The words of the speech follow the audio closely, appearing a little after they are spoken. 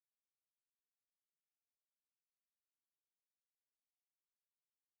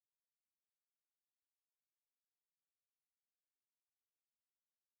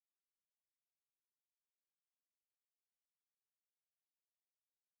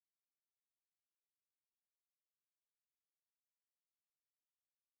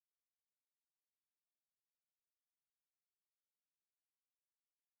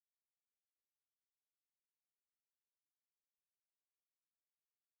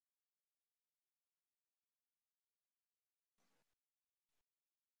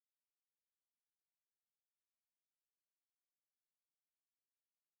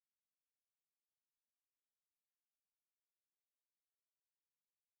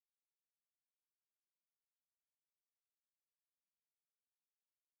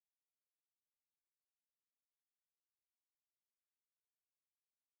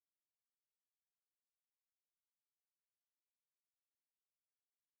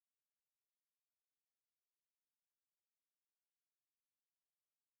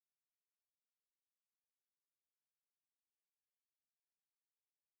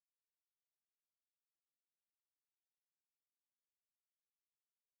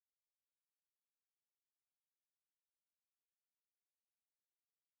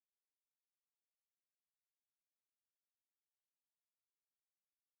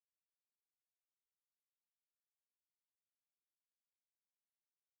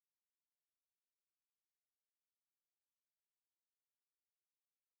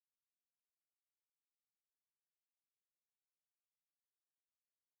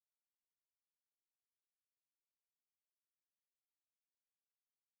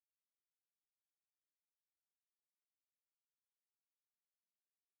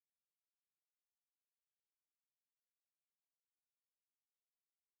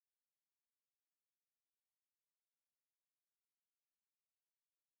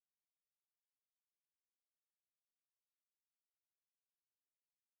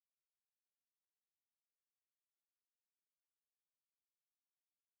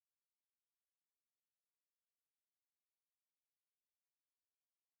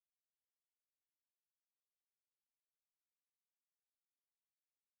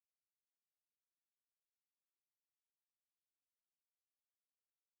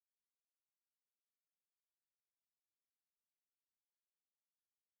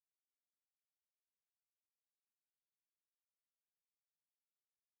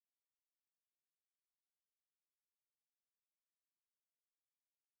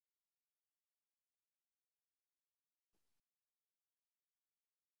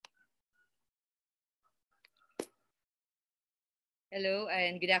Hello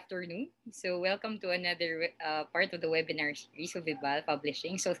and good afternoon. So welcome to another part of the webinar series of Vibal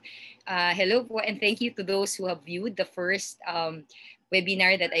Publishing. Hello po and thank you to those who have viewed the first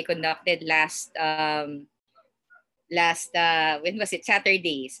webinar that I conducted last when was it,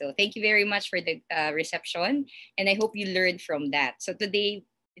 Saturday. So thank you very much for the reception, and I hope you learned from that. So today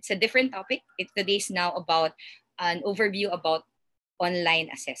it's a different topic. Today's now about an overview about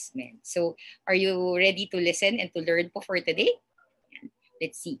online assessment. So are you ready to listen and to learn po for today?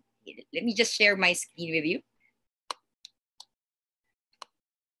 Let's see. Let me just share my screen with you.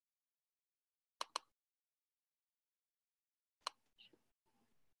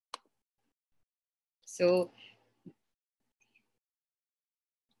 So,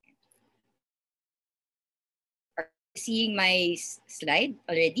 are you seeing my slide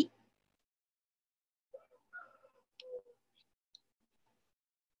already?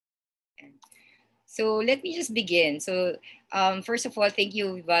 So let me just begin. First of all, thank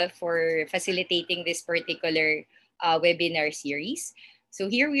you, Val, for facilitating this particular webinar series. So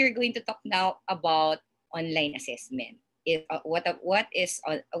here we are going to talk now about online assessment. What is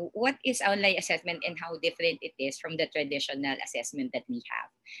online assessment and how different it is from the traditional assessment that we have?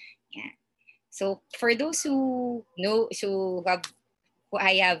 Yeah. So for those who know, who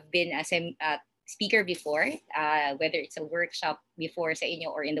I have been as a speaker before, whether it's a workshop before sa inyo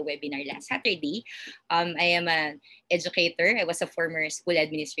or in the webinar last Saturday. I am an educator. I was a former school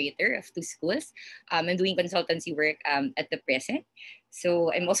administrator of two schools. I'm doing consultancy work at the present.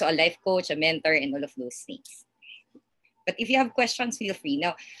 So I'm also a life coach, a mentor, and all of those things. But if you have questions, feel free.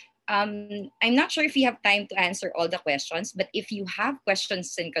 Now, I'm not sure if we have time to answer all the questions, but if you have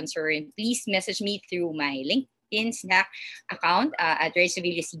questions and concern, please message me through my LinkedIn Slack account at Reyes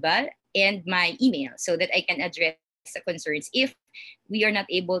Sibal and my email so that I can address the concerns if we are not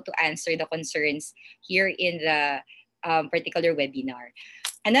able to answer the concerns here in the particular webinar.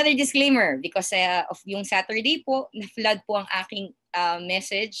 Another disclaimer, because of yung Saturday po, na-flood po ang aking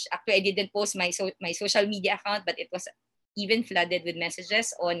message. Actually, I didn't post my social media account, but it was even flooded with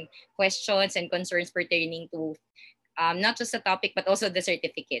messages on questions and concerns pertaining to not just the topic, but also the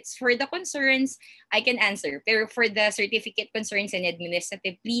certificates. For the concerns, I can answer. Pero for the certificate concerns and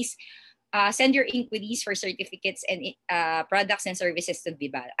administrative, please send your inquiries for certificates and products and services to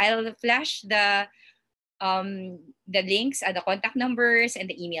Vibal. I'll flash the links, the contact numbers, and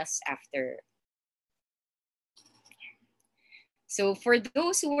the emails after. So for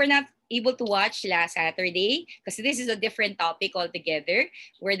those who were not able to watch last Saturday, because this is a different topic altogether,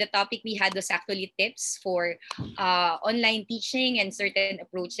 where the topic we had was actually tips for online teaching and certain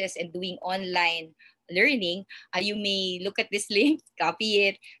approaches and doing online learning, you may look at this link, copy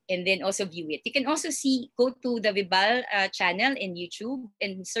it, and then also view it. You can also go to the Vibal channel in YouTube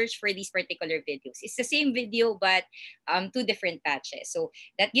and search for these particular videos. It's the same video, but two different patches. So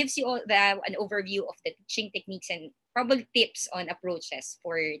that gives you an overview of the teaching techniques and probably tips on approaches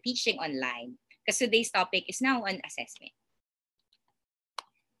for teaching online. Because today's topic is now on assessment.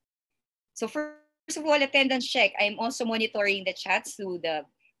 So first of all, attendance check. I'm also monitoring the chats to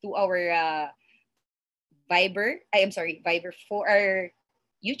our Viber for our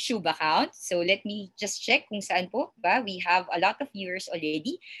YouTube account. So let me just check kung saan po ba. We have a lot of viewers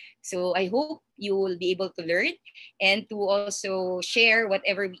already. So I hope you will be able to learn and to also share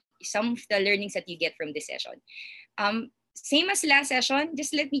some of the learnings that you get from this session. Same as last session,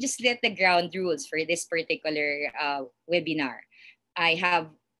 let me let the ground rules for this particular webinar. I have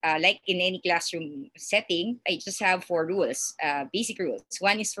like in any classroom setting, I just have 4 rules, basic rules.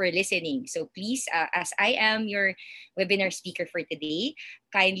 One is for listening. So please, as I am your webinar speaker for today,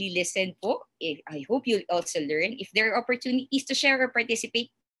 kindly listen po. I hope you'll also learn. If there are opportunities to share or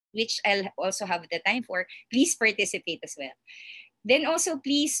participate, which I'll also have the time for, please participate as well. Then also,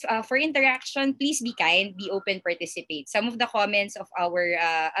 please, for interaction, please be kind, be open, participate. Some of the comments of our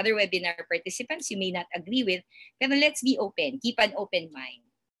other webinar participants you may not agree with, but let's be open, keep an open mind.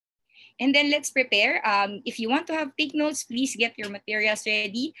 And then let's prepare. If you want to take notes, please get your materials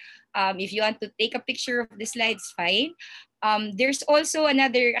ready. If you want to take a picture of the slides, fine. There's also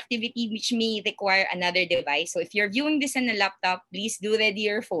another activity which may require another device. So if you're viewing this on a laptop, please do ready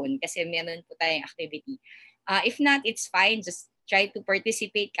your phone kasi meron po tayong activity. If not, it's fine. Just try to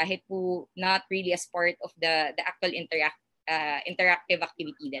participate kahit po not really as part of the actual interactive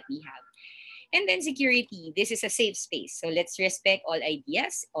activity that we have. And then security. This is a safe space. So let's respect all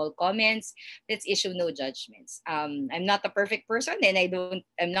ideas, all comments. Let's issue no judgments. I'm not a perfect person and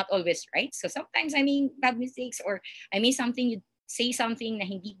I'm not always right. So sometimes I may have mistakes or I may say something na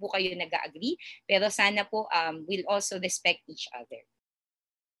hindi po kayo nag-agree. Pero sana po we'll also respect each other.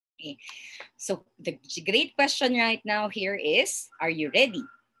 Okay. So the great question right now here is, are you ready?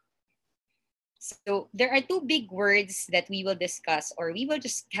 So there are two big words that we will discuss, or we will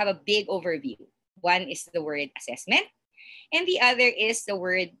just have a big overview. One is the word assessment, and the other is the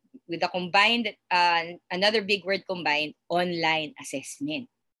word with the combined, another big word combined, online assessment.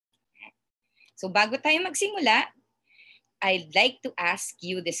 So bago tayo magsimula, I'd like to ask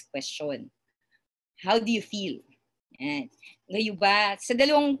you this question. How do you feel? Yan. Ngayon ba, sa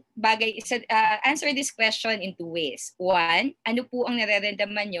dalawang bagay, answer this question in two ways. One, ano po ang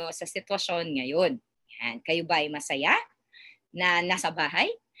nararamdaman nyo sa sitwasyon ngayon? Yan. Kayo ba ay masaya na nasa bahay?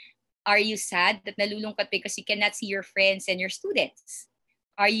 Are you sad that nalulungkot because you cannot see your friends and your students?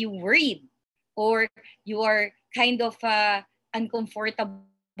 Are you worried? Or you are kind of uncomfortable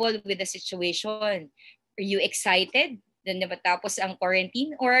with the situation? Are you excited na nabatapos ang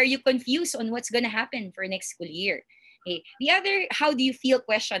quarantine? Or are you confused on what's gonna happen for next school year? Okay. The other how do you feel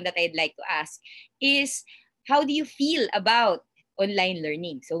question that I'd like to ask is, how do you feel about online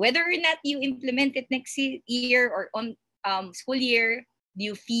learning? So whether or not you implement it next year or on school year, do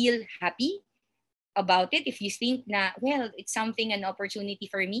you feel happy about it? If you think na, well, it's something, an opportunity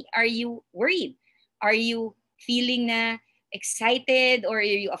for me, are you worried? Are you feeling na excited, or are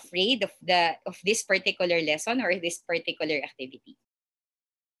you afraid of this particular lesson or this particular activity?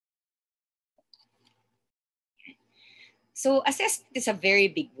 So assessment is a very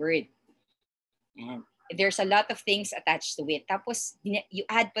big word. And there's a lot of things attached to it. Tapos you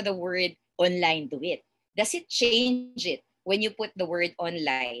add pa the word online to it. Does it change it when you put the word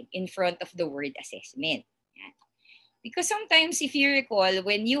online in front of the word assessment? Because sometimes, if you recall,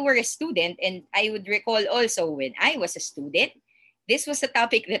 when you were a student, and I would recall also when I was a student, this was a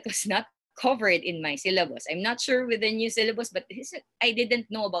topic that was not covered in my syllabus. I'm not sure with the new syllabus, but I didn't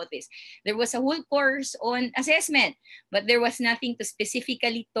know about this. There was a whole course on assessment, but there was nothing to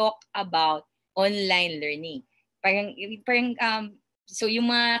specifically talk about online learning. So yung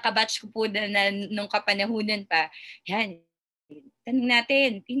mga kabatch ko po na nung kapanahunan pa, yan, tanong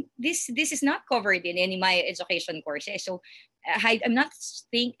natin, this is not covered in any my education courses. So I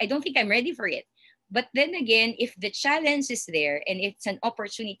don't think I'm ready for it. But then again, if the challenge is there and it's an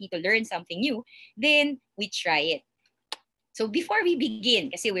opportunity to learn something new, then we try it. So before we begin,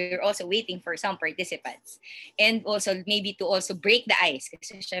 kasi we're also waiting for some participants, and also maybe to also break the ice.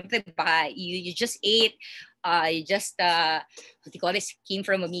 Kasi syempre, baka you just ate, you just, what do you call this, came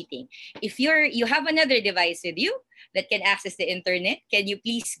from a meeting. If you have another device with you that can access the internet, can you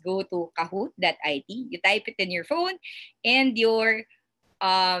please go to kahoot.it? You type it in your phone and your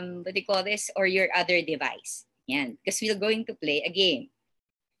what do you call this, or your other device. Yan, because we're going to play a game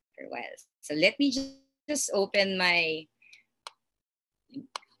for a while. So let me just open my.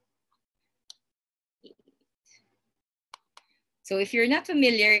 So if you're not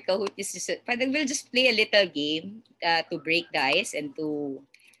familiar, Kahoot is just, we'll just play a little game to break the ice and to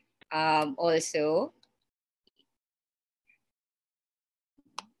also.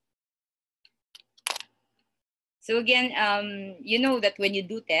 So again, you know that when you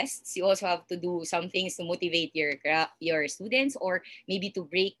do tests, you also have to do some things to motivate your students, or maybe to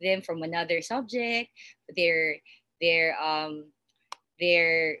break them from another subject. Their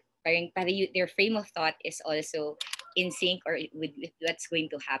frame of thought is also in sync or with what's going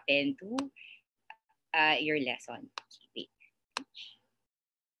to happen to your lesson. Wait.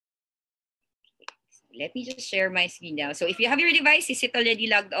 Let me just share my screen now. So if you have your device, is it already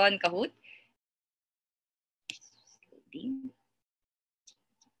logged on, Kahoot?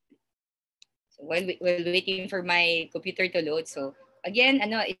 So while waiting for my computer to load, so again,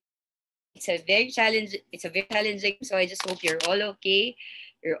 it's a very challenging. So I just hope you're all okay,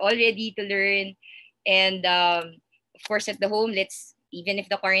 you're all ready to learn, and of course at the home, even if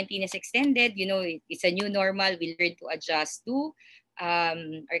the quarantine is extended, it's a new normal. We learn to adjust to our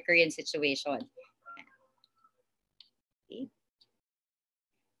current situation. Okay.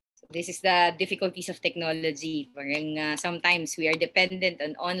 This is the difficulties of technology. Sometimes we are dependent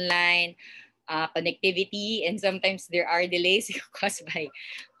on online connectivity, and sometimes there are delays caused by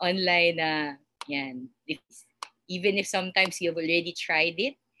online. Even if sometimes you've already tried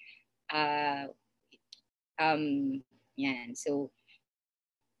it. So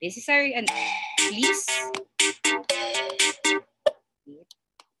this is our please.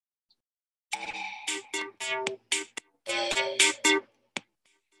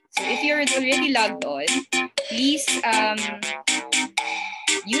 So if you're already logged on, please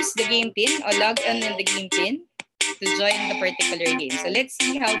use the game pin or log on the game pin to join the particular game. So let's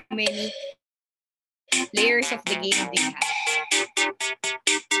see how many players of the game do you have.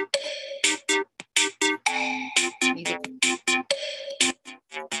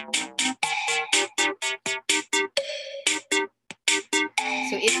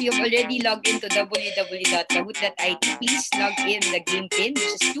 you've already logged into www.kahoot.it, please log in the game pin,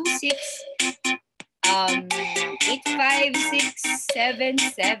 which is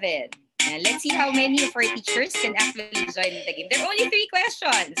 85677. And let's see how many of our teachers can actually join the game. There are only 3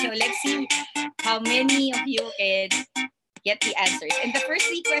 questions. So let's see how many of you can get the answers. And the first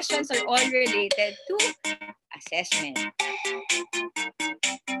 3 questions are all related to assessment.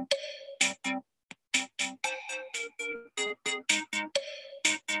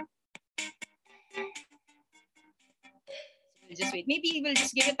 Just wait. Maybe we'll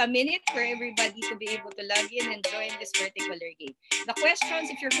just give it a minute for everybody to be able to log in and join this particular game. The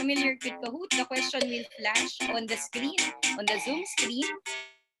questions, if you're familiar with Kahoot, the question will flash on the screen, on the Zoom screen.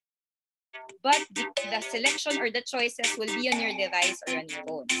 But the selection or the choices will be on your device or on your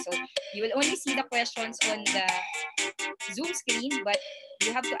phone. So you will only see the questions on the Zoom screen, but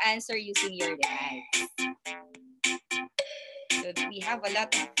you have to answer using your device. So we have a lot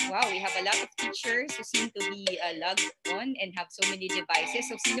of teachers who seem to be logged on and have so many devices.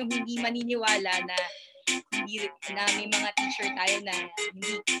 So sino hindi maniniwala na may mga teacher tayo na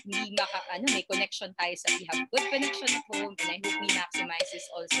hindi may connection tayo sa we have good connection at home, and I hope we maximize this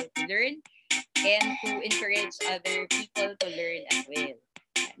also to learn and to encourage other people to learn as well.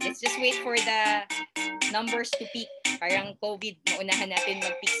 Let's just wait for the numbers to peak. Parang COVID, maunahan natin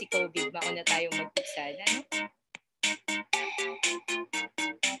mag-peak si COVID, mauna tayong mag-peak sana, no?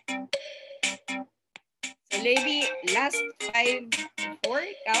 So maybe last 5 4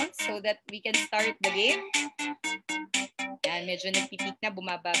 counts so that we can start the game. Yan, medyo nagpipik na,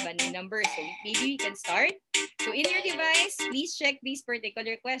 bumababa na yung number. So maybe we can start. So in your device, please check these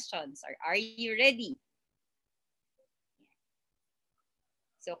particular questions. Are you ready?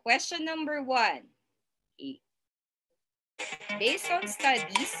 So question number 1. Okay. Based on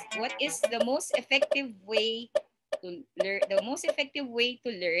studies, what is the most effective way to learn? The most effective way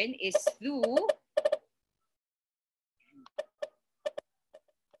to learn is through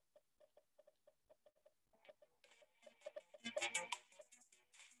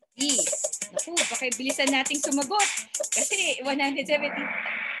Naku, pakibilisan nating sumagot. Kasi 170.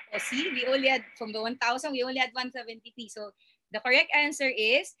 Oh, see, we only had, from the 1,000, we only had 173. So the correct answer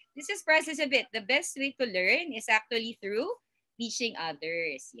is, this is process a bit. The best way to learn is actually through teaching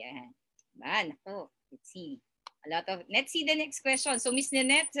others. Yan. Man, ako. Let's see. Let's see the next question. So Miss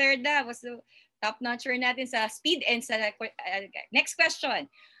Nanette Zerda was the top-notcher natin sa speed and sa next question.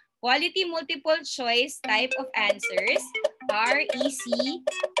 Quality multiple choice type of answers are easy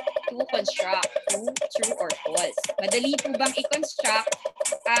to construct, true or false. Madali po bang i-construct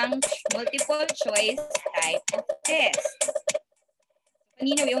ang multiple choice type of test?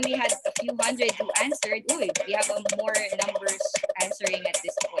 Kanina, we only had a few hundred who answered. Uy, we have more numbers answering at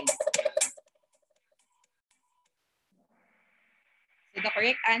this point. So the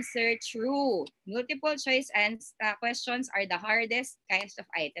correct answer, true. Multiple choice questions are the hardest kinds of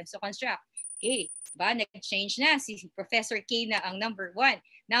items to construct. Okay, nag-change na. Si Professor K na ang number 1.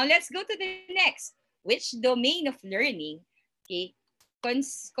 Now let's go to the next. Which domain of learning, okay,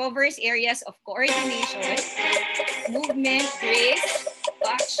 covers areas of coordination, movement, grace,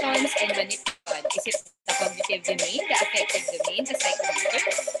 actions, and manipulation? Is it the cognitive domain, the affective domain, the psychomotor,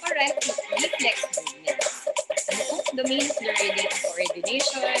 or reflex movement? Domain of learning,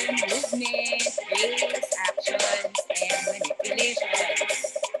 coordination, movement, grace, actions, and manipulation.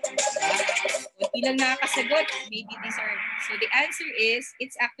 Kunti lang nakakasagot. Maybe these are... So the answer is,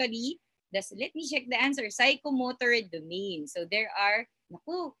 it's actually, let me check the answer, psychomotor domain. So there are,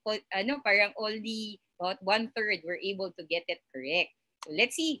 parang only about 1/3 were able to get it correct. So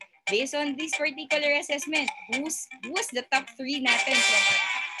let's see, based on this particular assessment, who was the top 3 natin?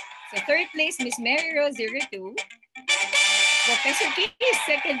 So third place, Miss Mary Rose 02. Professor K is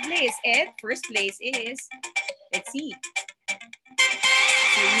second place, and first place is, let's see,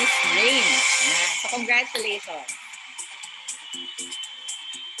 Miss Rain. So congratulations.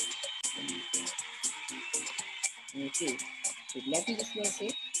 Okay, let me just close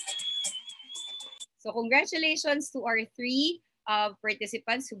it. So congratulations to our 3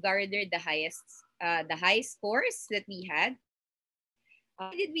 participants who garnered the high scores that we had.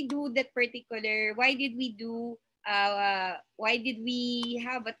 Why did we do that particular? Why did we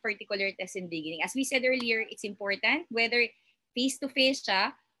have a particular test in the beginning? As we said earlier, it's important whether face-to-face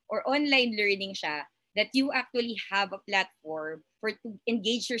siya or online learning siya, that you actually have a platform to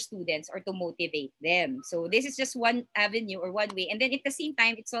engage your students or to motivate them. So this is just one avenue or one way. And then at the same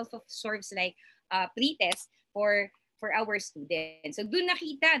time, it also serves like pre-test for our students. So dun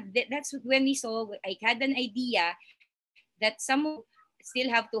nakita, that's when we saw, I had an idea that some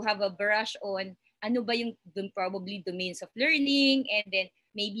still have to have a brush on ano ba yung probably domains of learning, and then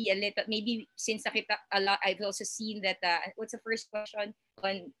maybe a little, maybe since nakita a lot, I've also seen that what's the first question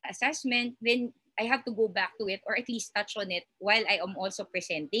on assessment, then I have to go back to it or at least touch on it while I am also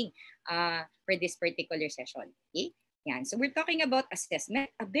presenting for this particular session. Okay? Yeah. So we're talking about assessment,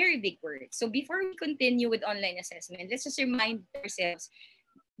 a very big word. So before we continue with online assessment, let's just remind ourselves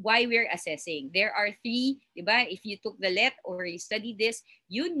why we're assessing. There are three, diba? If you took the LET or you study this,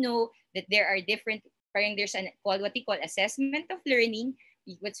 you know that there are different, parang there's what we call assessment of learning,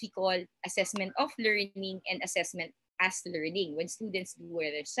 what we call assessment of learning, and assessment as learning. When students do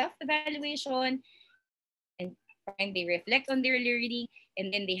their self-evaluation and they reflect on their learning,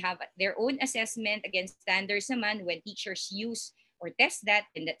 and then they have their own assessment against standards naman when teachers use or test that,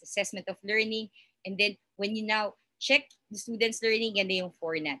 and that assessment of learning. And then when you now check the students' learning, and then yung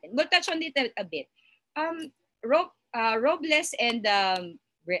four natin. We'll touch on it a bit. Robles and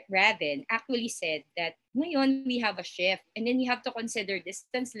Raven actually said that ngayon we have a shift, and then you have to consider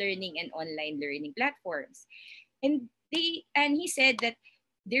distance learning and online learning platforms. And he said that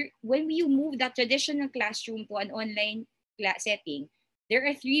when you move that traditional classroom to an online setting, there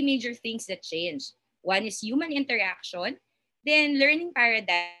are three major things that change. One is human interaction, then learning paradigms,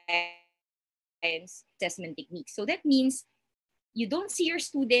 assessment techniques. So that means you don't see your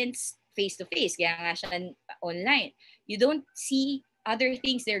students face-to-face, kaya nga siya online. You don't see other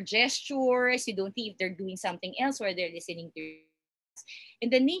things, their gestures, you don't see if they're doing something else or they're listening to you.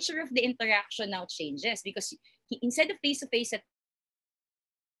 And the nature of the interaction now changes because instead of face-to-face at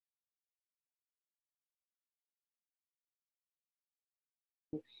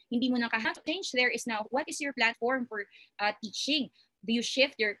hindi mo na change there is now, what is your platform for teaching? Do you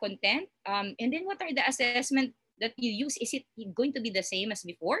shift your content? And then what are the assessment that you use? Is it going to be the same as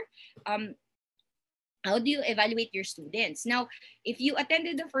before? How do you evaluate your students? Now, if you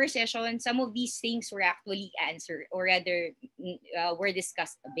attended the first session, some of these things were actually answered or rather were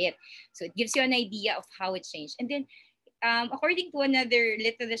discussed a bit. So it gives you an idea of how it changed. And then according to another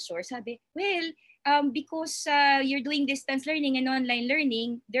literature, sabi, well, because you're doing distance learning and online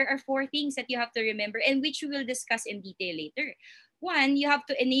learning, there are four things that you have to remember and which we will discuss in detail later. One, you have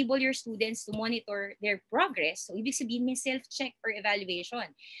to enable your students to monitor their progress. So, ibig sabihin may self-check or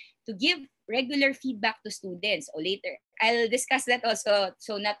evaluation. To give regular feedback to students. O later, I'll discuss that also,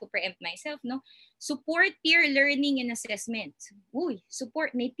 so not to preempt myself, no? Support peer learning and assessment. Uy,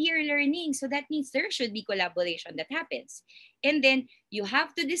 support, may peer learning. So that means there should be collaboration that happens. And then, you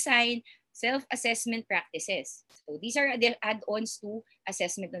have to design self-assessment practices. So these are the add-ons to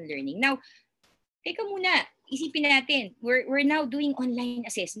assessment and learning. Now, teka muna, isipin natin, we're now doing online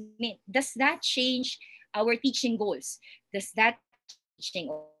assessment. Does that change our teaching goals? Does that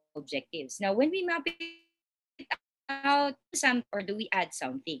teaching objectives? Now, when we map it out, or do we add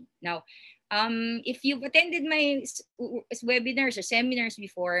something? Now, if you've attended my webinars or seminars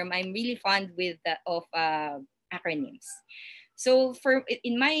before, I'm really fond of acronyms. So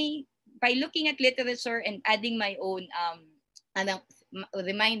by looking at literature and adding my own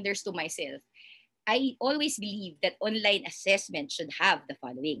reminders to myself, I always believe that online assessment should have the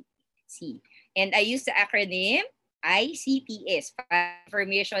following. See, and I use the acronym ICTS,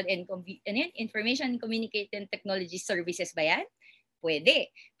 Information and Communication Technology Services ba yan? Pwede.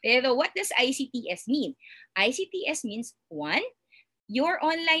 Pero what does ICTS mean? ICTS means, one, your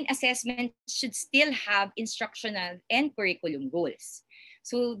online assessment should still have instructional and curriculum goals.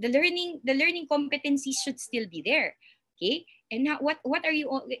 So the learning competencies should still be there. Okay? And now what are you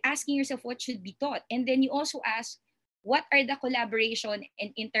asking yourself, what should be taught? And then you also ask, what are the collaboration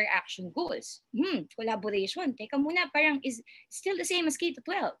and interaction goals? Collaboration. Teka muna, parang is still the same as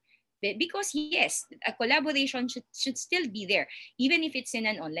K-12. Because yes, a collaboration should still be there, even if it's in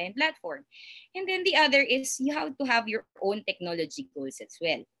an online platform. And then the other is you have to have your own technology goals as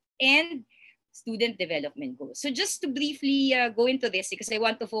well. And student development goals. So just to briefly go into this, because I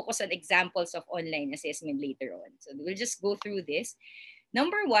want to focus on examples of online assessment later on. So we'll just go through this.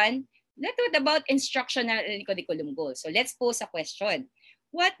 Number one, let's talk about instructional and curriculum goals. So let's pose a question.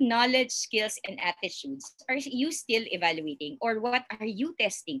 What knowledge, skills, and attitudes are you still evaluating, or what are you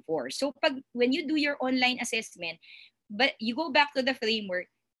testing for? So when you do your online assessment, but you go back to the framework,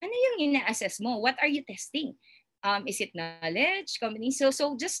 ano yung ina-assess mo? What are you testing? Is it knowledge, competence?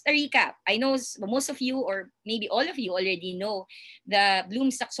 So just a recap. I know most of you, or maybe all of you, already know the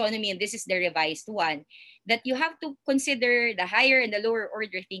Bloom's taxonomy, and this is the revised one, that you have to consider the higher and the lower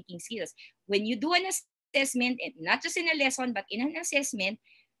order thinking skills. When you do an assessment, and not just in a lesson, but in an assessment,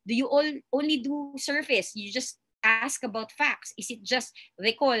 do you only do surface? You just ask about facts. Is it just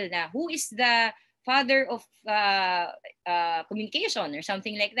recall na who is the father of communication or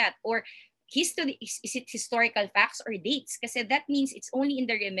something like that? Or history, is it historical facts or dates? Kasi that means it's only in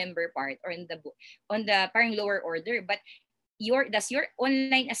the remember part or in the book, on the parang lower order. But does your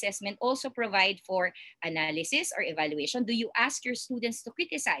online assessment also provide for analysis or evaluation? Do you ask your students to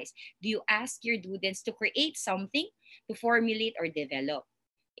criticize? Do you ask your students to create something, to formulate or develop?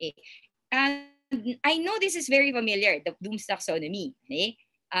 Okay. And I know this is very familiar, the Bloom's taxonomy, okay?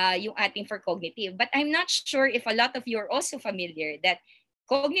 Yung ating for cognitive. But I'm not sure if a lot of you are also familiar that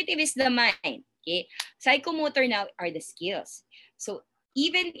cognitive is the mind, okay? Psychomotor now are the skills. So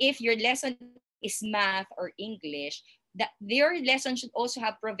even if your lesson is math or English, that their lesson should also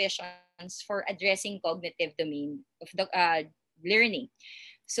have provisions for addressing cognitive domain of the learning.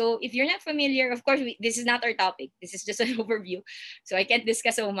 So if you're not familiar, of course, this is not our topic. This is just an overview. So I can't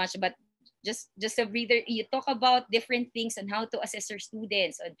discuss so much, but just a breather. You talk about different things on how to assess your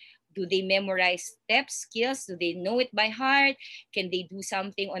students. On, do they memorize steps, skills? Do they know it by heart? Can they do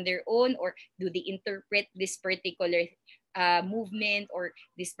something on their own? Or do they interpret this particular movement or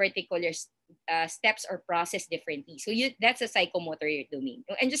this particular steps or process differently? So that's a psychomotor domain.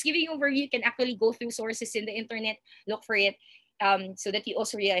 And just giving you an overview, you can actually go through sources in the internet, look for it. So that you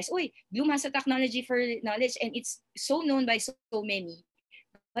also realize, Bloom has a technology for knowledge and it's so known by so many.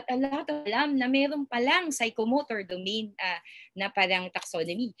 But a lot of alam na meron palang psychomotor domain na parang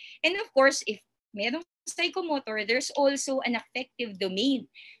taxonomy. And of course, if meron psychomotor, there's also an affective domain.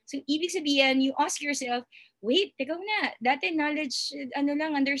 So ibig sabihin, you ask yourself, wait, teka na, dati knowledge,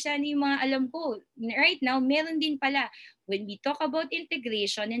 understanding yung mga alam ko. Right now, meron din pala. When we talk about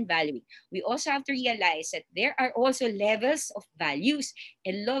integration and valuing, we also have to realize that there are also levels of values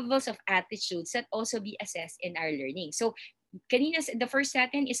and levels of attitudes that also be assessed in our learning. So kanina, the first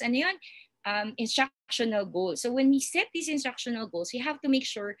natin is ano yun? Instructional goals. So when we set these instructional goals, we have to make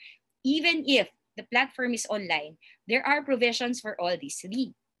sure, even if the platform is online, there are provisions for all these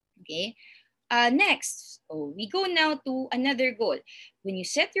three. Okay. Next, we go now to another goal. When you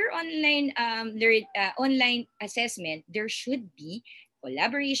set your online online assessment, there should be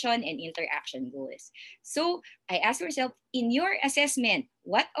collaboration and interaction goals. So I ask myself, in your assessment,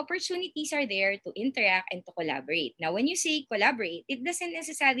 what opportunities are there to interact and to collaborate? Now, when you say collaborate, it doesn't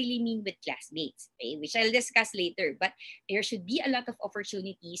necessarily mean with classmates, okay, which I'll discuss later, but there should be a lot of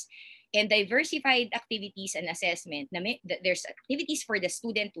opportunities and diversified activities and assessment. There's activities for the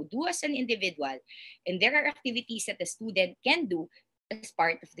student to do as an individual, and there are activities that the student can do as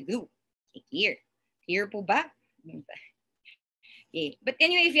part of the group. Okay, clear? Clear po ba? Okay. But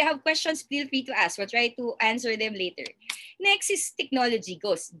anyway, if you have questions, feel free to ask. We'll try to answer them later. Next is technology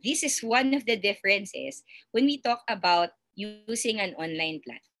goals. This is one of the differences when we talk about using an online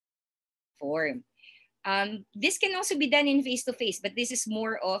platform. This can also be done in face-to-face, but this is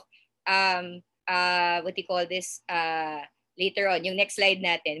more of what do you call this? Later on, yung next slide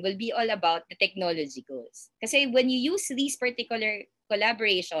natin will be all about the technology goals. Kasi when you use these particular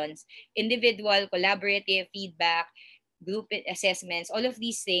collaborations, individual, collaborative, feedback, group assessments, all of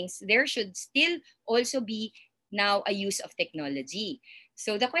these things, there should still also be now a use of technology.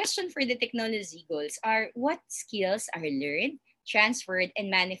 So the question for the technology goals are, what skills are learned, transferred,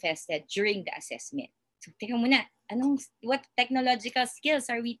 and manifested during the assessment? So teka muna, what technological skills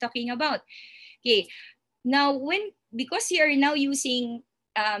are we talking about? Okay, now because you are now using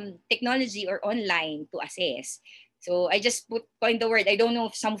technology or online to assess, so I just coined the word. I don't know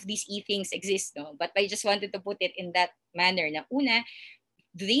if some of these things exist, no? But I just wanted to put it in that manner. Na una,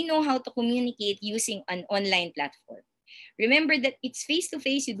 do they know how to communicate using an online platform? Remember that it's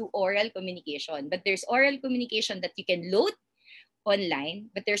face-to-face, you do oral communication, but there's oral communication that you can load online,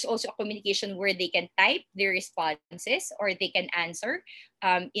 but there's also a communication where they can type their responses or they can answer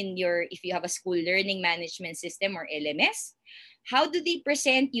if you have a school learning management system or LMS. How do they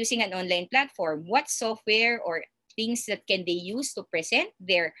present using an online platform? What software or things that can they use to present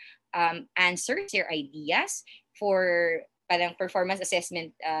their answers, their ideas for parang performance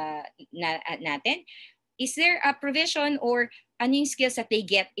assessment natin? Is there a provision or ano yung skills that they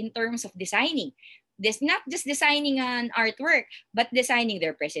get in terms of designing? Not just designing an artwork, but designing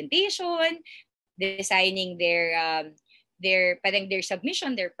their presentation, designing their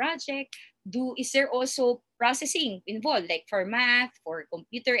submission, their project. Is there also processing involved, like for math, for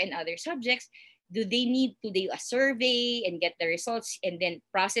computer and other subjects? Do they need to do a survey and get the results and then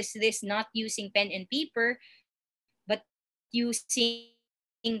process this not using pen and paper, but using,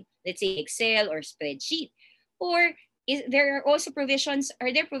 let's say, Excel or spreadsheet? Or there are also provisions,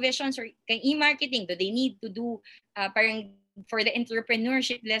 are there provisions or e-marketing? Do they need to do parang for the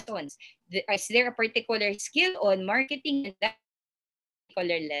entrepreneurship lessons? Is there a particular skill on marketing in that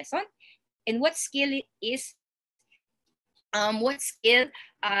particular lesson? And what skill is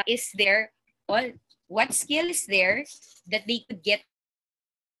there all what skill is there that they could get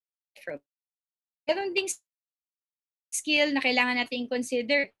from. Meron ding skill na kailangan natin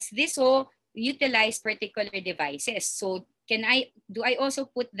consider. This will utilize particular devices. So do I also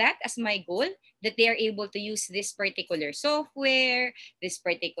put that as my goal, that they are able to use this particular software, the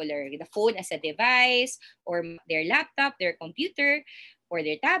phone as a device, or their laptop, their computer, or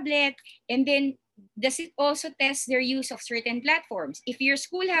their tablet, and then does it also test their use of certain platforms? If your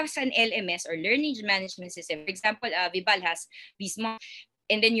school has an LMS or learning management system, for example, Vibal has Bismarck,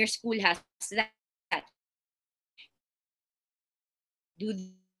 and then your school has that, do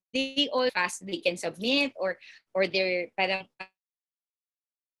they all fast they can submit, or they're parang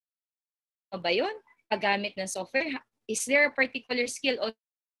ba yun? Paggamit ng software, is there a particular skill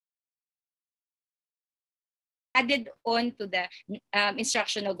added on to the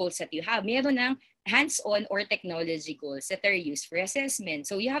instructional goals that you have? Meron ng hands-on or technology goals that are used for assessment.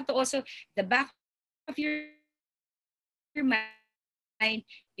 So you have to also, the back of your mind,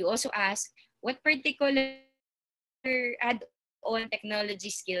 you also ask what particular add-on technology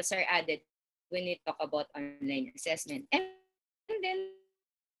skills are added when we talk about online assessment. And then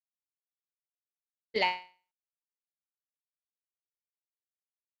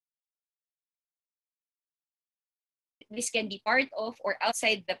this can be part of or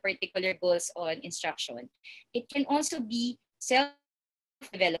outside the particular goals on instruction. It can also be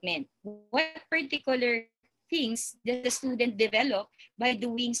self-development. What particular things does the student develop by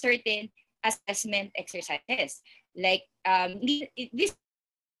doing certain assessment exercises? Like this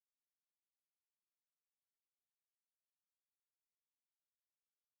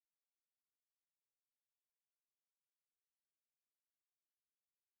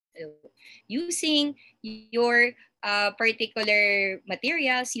using your particular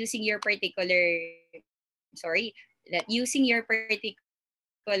materials, using your particular, sorry, that using your particular,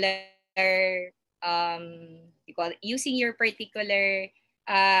 you call it, using your particular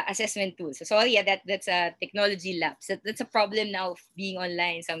assessment tools. So sorry, yeah, that's a technology lapse. That's a problem now of being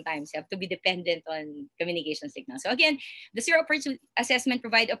online sometimes. You have to be dependent on communication signals. So again, the zero assessment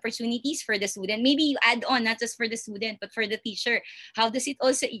provide opportunities for the student. Maybe you add on, not just for the student, but for the teacher. How does it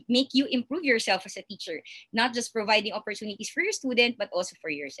also make you improve yourself as a teacher? Not just providing opportunities for your student, but also for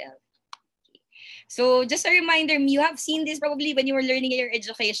yourself. So just a reminder, you have seen this probably when you were learning your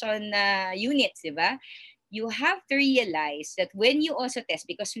education units, di ba? You have to realize that when you also test,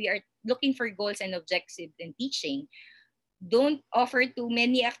 because we are looking for goals and objectives in teaching, don't offer too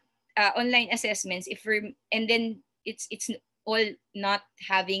many online assessments and then it's all not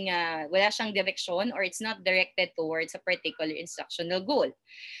having wala siyang direction, or it's not directed towards a particular instructional goal.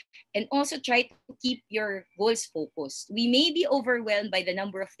 And also try to keep your goals focused. We may be overwhelmed by the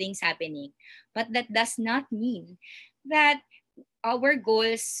number of things happening, but that does not mean that our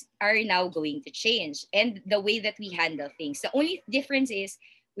goals are now going to change and the way that we handle things. The only difference is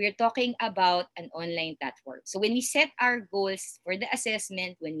we're talking about an online platform. So when we set our goals for the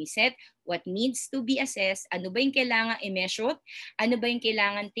assessment, when we set what needs to be assessed, ano ba yung kailangan i-measure, ano ba yung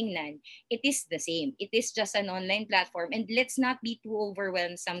kailangan tingnan, it is the same. It is just an online platform, and let's not be too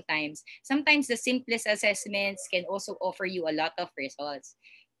overwhelmed sometimes. Sometimes the simplest assessments can also offer you a lot of results.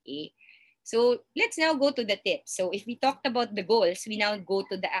 Okay? So let's now go to the tips. So if we talked about the goals, we now go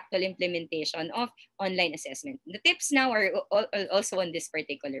to the actual implementation of online assessment. The tips now are also on this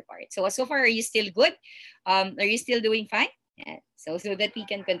particular part. So far, are you still good? Are you still doing fine? Yeah. So that we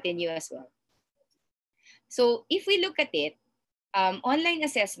can continue as well. So if we look at it, online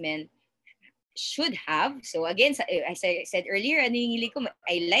assessment should have, so again, as I said earlier,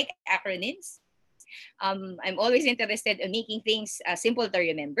 I like acronyms. I'm always interested in making things simple to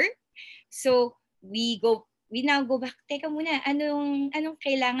remember. So we now go back. Teka muna, anong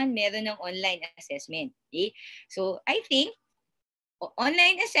kailangan meron ng online assessment? Okay? So I think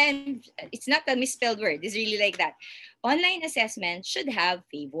online assessment, it's not a misspelled word. It's really like that. Online assessment should have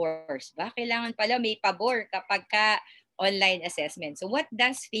favors. Ba? Kailangan pala may pabor kapag ka online assessment. So what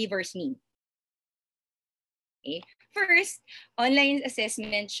does favors mean? Okay. First, online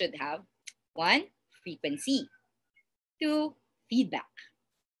assessment should have 1, frequency. 2, feedback.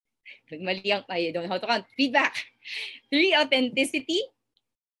 I don't know how to count. Feedback. 3, authenticity.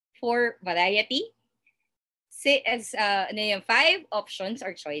 4, variety. 5, options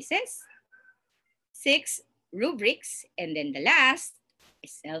or choices. 6, rubrics. And then the last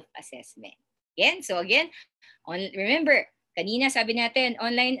is self-assessment. Again, remember, kanina sabi natin,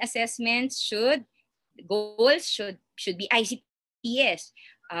 online assessments goals should be ICTS.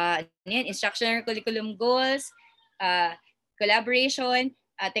 Instructional curriculum goals, collaboration,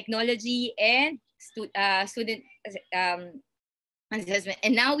 technology, and student assessment.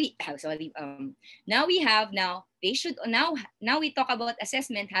 And now we sorry, now we have now they should now we talk about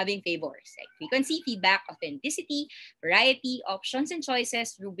assessment having favors like frequency, feedback, authenticity, variety, options and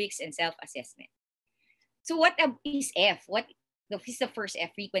choices, rubrics, and self-assessment. So what is F? What is the first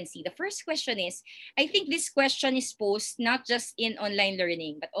F, frequency? The first question is, I think this question is posed not just in online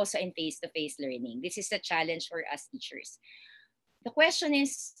learning, but also in face-to-face learning. This is a challenge for us teachers. The question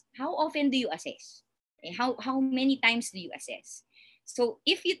is, how often do you assess? How many times do you assess? So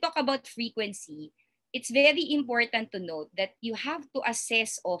if you talk about frequency, it's very important to note that you have to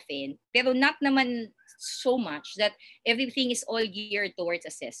assess often, pero not naman so much that everything is all geared towards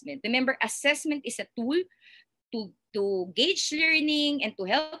assessment. Remember, assessment is a tool to gauge learning and to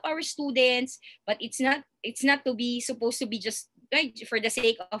help our students, but it's not to be supposed to be just right for the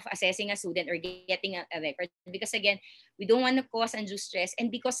sake of assessing a student or getting a record, because again, we don't want to cause undue stress, and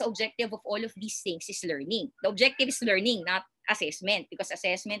because the objective of all of these things is learning. The objective is learning, not assessment, because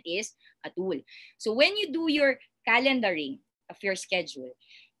assessment is a tool. So when you do your calendaring of your schedule,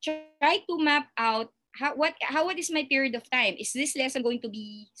 try to map out what is my period of time? Is this lesson going to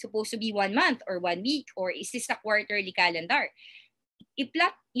be supposed to be 1 month or 1 week, or is this a quarterly calendar?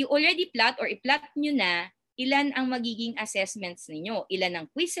 You already plot or i-plot nyo na ilan ang magiging assessments ninyo, ilan ang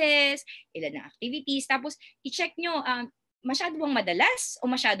quizzes, ilan ang activities, tapos i-check nyo masyado bang madalas o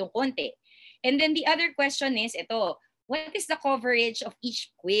masyadong konti. And then the other question is ito, what is the coverage of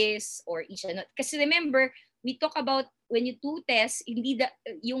each quiz or each ano? Kasi remember, we talk about when you do tests, hindi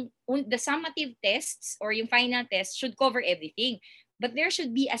the summative tests or yung final test should cover everything. But there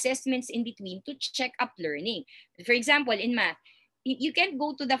should be assessments in between to check up learning. For example, in math, you can't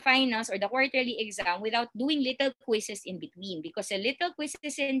go to the finals or the quarterly exam without doing little quizzes in between, because the little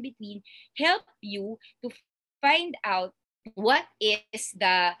quizzes in between help you to find out what is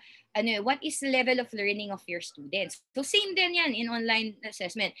the level of learning of your students. So same din yan in online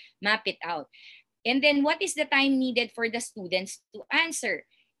assessment, map it out. And then what is the time needed for the students to answer?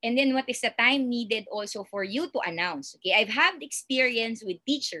 And then what is the time needed also for you to announce? Okay, I've had experience with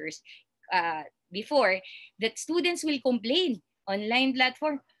teachers before that students will complain online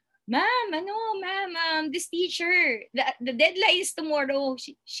platform, ma'am, this teacher, the deadline is tomorrow.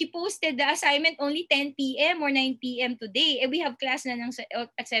 She posted the assignment only 10 p.m. or 9 p.m. today. And we have class na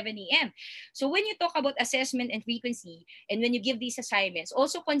at 7 a.m. So when you talk about assessment and frequency, and when you give these assignments,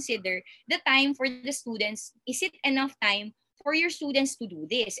 also consider the time for the students. Is it enough time for your students to do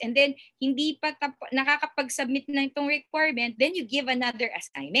this? And then, hindi pa nakakapag-submit na itong requirement, then you give another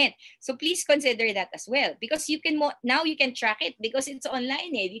assignment. So please consider that as well, because now you can track it because it's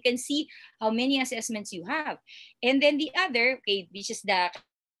online. You can see how many assessments you have. And then the other, okay, which is that's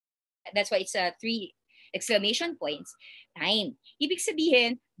why it's 3 exclamation points, time. Ibig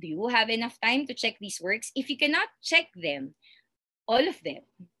sabihin, do you have enough time to check these works? If you cannot check them, all of them,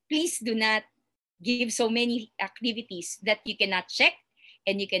 please do not give so many activities that you cannot check,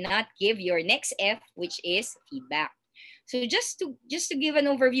 and you cannot give your next F, which is feedback. So just to give an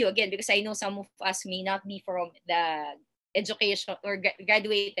overview again, because I know some of us may not be from the education or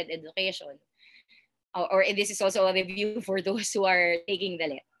graduated education, or this is also a review for those who are taking the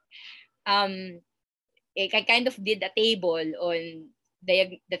LET. I kind of did a table on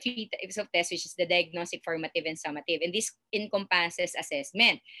the 3 types of tests, which is the diagnostic, formative, and summative. And this encompasses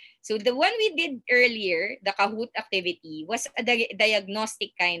assessment. So the one we did earlier, the Kahoot activity, was a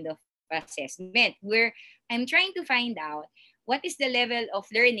diagnostic kind of assessment where I'm trying to find out what is the level of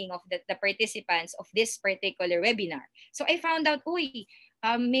learning of the participants of this particular webinar. So I found out,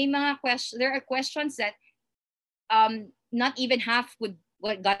 may mga there are questions that not even half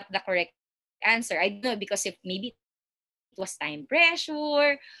got the correct answer. I don't know, because if maybe it was time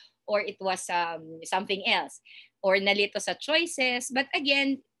pressure, or it was something else, or nalito sa choices. But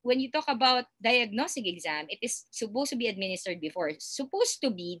again, when you talk about diagnostic exam, it is supposed to be administered before.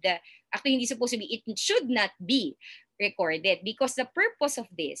 Actually hindi supposed to be, it should not be recorded, because the purpose of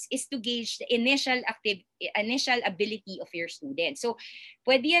this is to gauge the initial ability of your student. So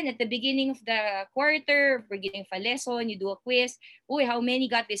pwede yan at the beginning of the quarter, beginning of a lesson, you do a quiz, how many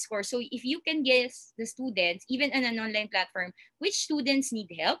got this score? So if you can guess the students, even on an online platform, which students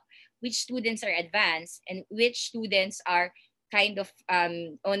need help, which students are advanced, and which students are kind of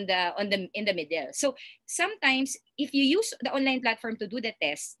in the middle. So sometimes if you use the online platform to do the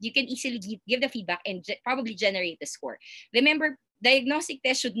test, you can easily give the feedback and probably generate the score. Remember, diagnostic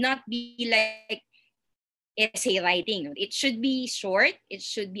test should not be like essay writing. It should be short. It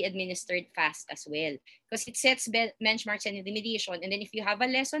should be administered fast as well, because it sets benchmarks and remediation. And then if you have a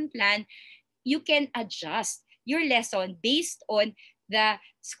lesson plan, you can adjust your lesson based on the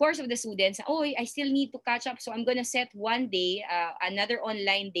scores of the students. Oh, I still need to catch up. So I'm going to set one day, another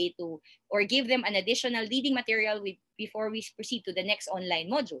online day to, or give them an additional reading material before we proceed to the next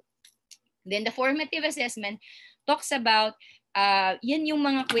online module. Then the formative assessment talks about yan yung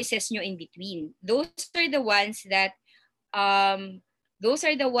mga quizzes nyo in between. Um, those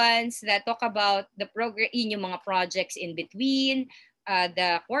are the ones that talk about the progress in yung mga projects in between,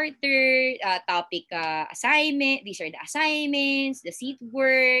 the quarter, topic assignment. These are the assignments, the seat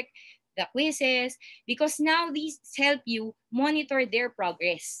work, the quizzes, because now these help you monitor their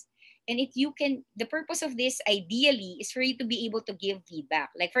progress. And if you can, the purpose of this ideally is for you to be able to give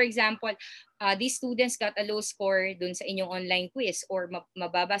feedback. Like for example, these students got a low score dun sa inyong online quiz or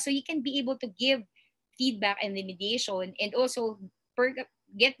mababa. So you can be able to give feedback and remediation, and also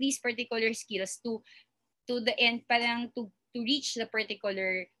get these particular skills to the end, parang to reach the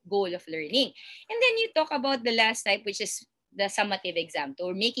particular goal of learning. And then you talk about the last type, which is the summative exam,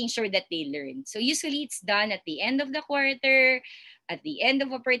 or making sure that they learn. So usually it's done at the end of the quarter, at the end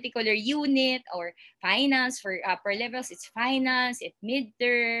of a particular unit, or finance for upper levels, it's finance, it's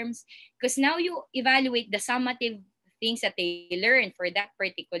midterms, because now you evaluate the summative things that they learn for that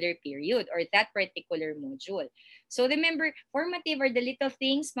particular period or that particular module. So remember, formative are the little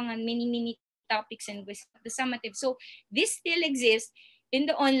things, mga mini topics, and the summative. So this still exists in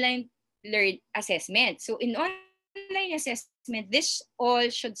the online learn assessment. So in online assessment, this all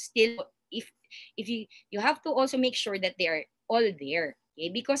should still, if you have to also make sure that they are all there. Okay?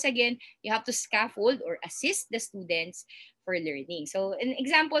 Because again, you have to scaffold or assist the students for learning. So in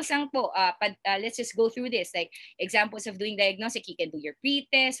examples lang po, let's just go through this. Like examples of doing diagnostic, you can do your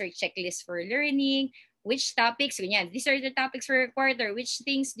pre-test or checklist for learning. Which topics, ganyan. These are the topics for a quarter. Which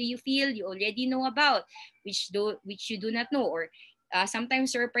things do you feel you already know about? Which you do not know? Or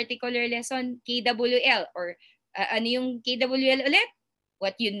sometimes for a particular lesson, KWL, or ano yung KWL ulit?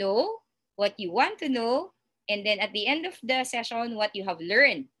 What you know, what you want to know, and then at the end of the session, what you have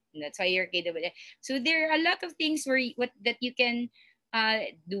learned. And that's why you're KWL. So there are a lot of things that you can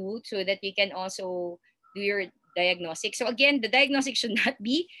do so that you can also do your diagnostic. So again, the diagnostic should not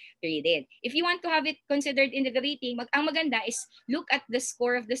be graded. If you want to have it considered in the grading, ang maganda is look at the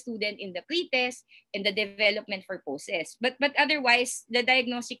score of the student in the pre-test and the development for post-test. But otherwise, the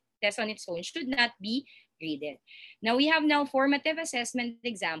diagnostic test on its own should not be graded. Now we have formative assessment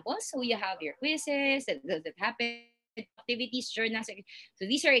examples. So you have your quizzes that happen, activities, journals. So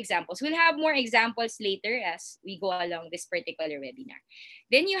these are examples. We'll have more examples later as we go along this particular webinar.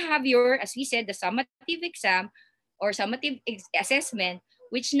 Then you have your, as we said, the summative exam or summative assessment,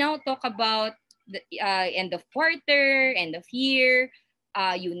 which now talk about the end of quarter, end of year,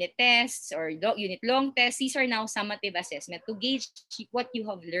 unit tests or unit long tests. These are now summative assessment to gauge what you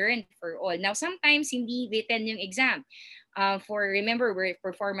have learned for all. Now, sometimes hindi written yung exam. Remember, we're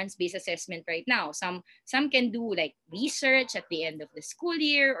performance-based assessment right now. Some can do like research at the end of the school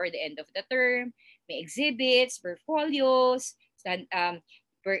year or the end of the term. May exhibits, portfolios,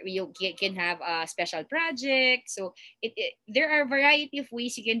 you can have a special project. So there are a variety of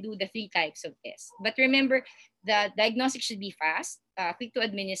ways you can do the 3 types of tests. But remember, the diagnostic should be fast, quick to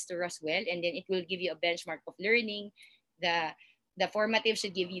administer as well, and then it will give you a benchmark of learning. The formative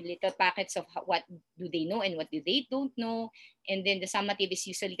should give you little packets of what do they know and what do they don't know. And then the summative is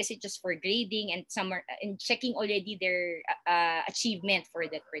usually kasi just for grading and and checking already their achievement for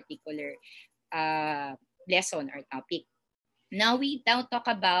that particular lesson or topic. Now we now talk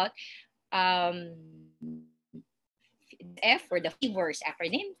about F for the FEVERS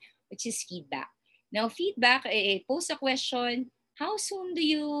acronym, which is feedback. Now feedback, pose a question, how soon do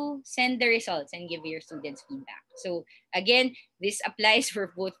you send the results and give your students feedback? So again, this applies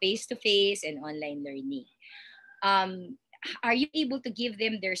for both face-to-face and online learning. Are you able to give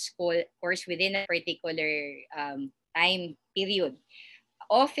them their course within a particular time period?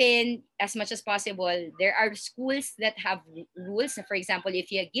 Often, as much as possible, there are schools that have rules. For example,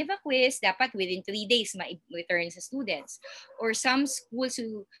 if you give a quiz, dapat within 3 days ma-return sa students. Or some schools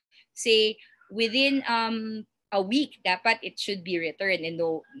who say within a week, dapat it should be returned and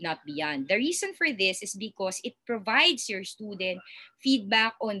no, not beyond. The reason for this is because it provides your student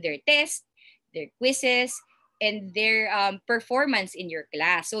feedback on their tests, their quizzes, and their performance in your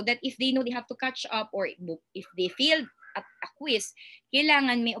class. So that if they know they have to catch up, or if they failed a quiz,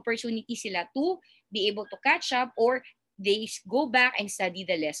 kailangan may opportunity sila to be able to catch up, or they go back and study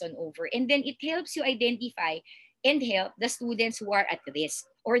the lesson over. And then it helps you identify and help the students who are at risk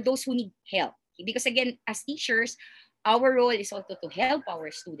or those who need help. Because again, as teachers, our role is also to help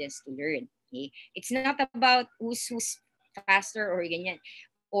our students to learn. Okay? It's not about who's faster or ganyan,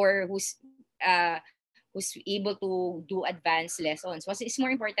 or who's who's able to do advanced lessons. What is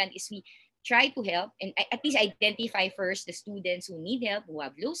more important is we try to help and at least identify first the students who need help, who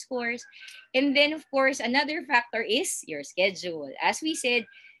have low scores. And then, of course, another factor is your schedule. As we said,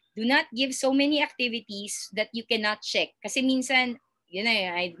 do not give so many activities that you cannot check. Kasi minsan,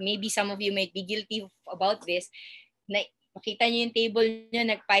 maybe some of you might be guilty about this, na makita niyo yung table niyo,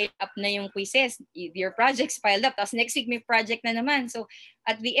 nag-pile up na yung quizzes, your projects piled up, tapos next week may project na naman. So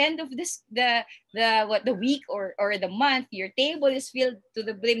at the end of this, the week or the month, your table is filled to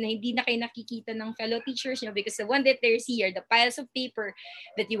the brim na hindi na kayo nakikita ng fellow teachers niyo because the one that there's here, the piles of paper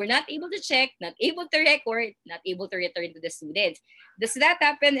that you were not able to check, not able to record, not able to return to the students. Does that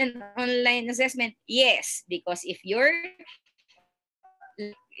happen in online assessment? Yes, because if you're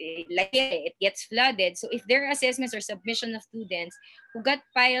like it gets flooded. So if there are assessments or submission of students who got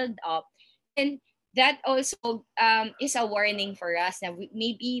piled up, then that also is a warning for us that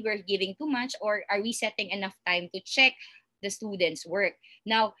maybe we're giving too much, or are we setting enough time to check the students' work?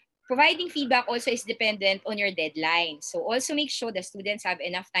 Now, providing feedback also is dependent on your deadline. So also make sure the students have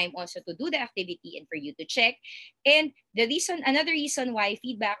enough time also to do the activity and for you to check. And another reason why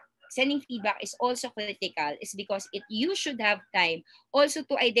sending feedback is also critical is because you should have time also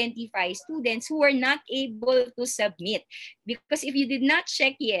to identify students who are not able to submit. Because if you did not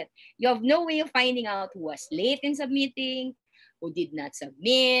check yet, you have no way of finding out who was late in submitting, who did not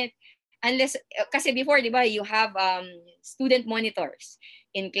submit. Unless, kasi before, di ba, you have student monitors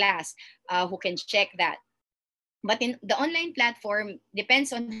in class who can check that. But in the online platform,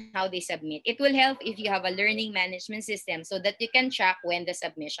 depends on how they submit. It will help if you have a learning management system so that you can track when the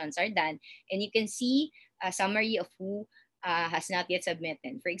submissions are done and you can see a summary of who has not yet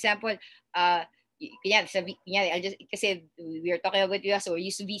submitted. For example, I'll just, kasi we are talking about US, so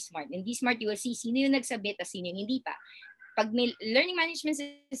we use vSmart. In vSmart, you will see sino yung nagsubmit at sino yung hindi pa. Pag may learning management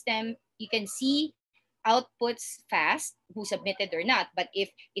system, you can see outputs fast, who submitted or not. But if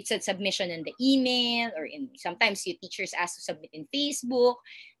it's a submission in the email or sometimes your teachers ask to submit in Facebook,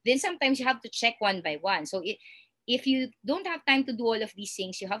 then sometimes you have to check one by one. So if you don't have time to do all of these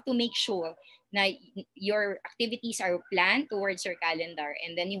things, you have to make sure that your activities are planned towards your calendar,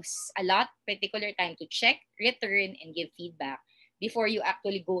 and then you allot particular time to check, return, and give feedback before you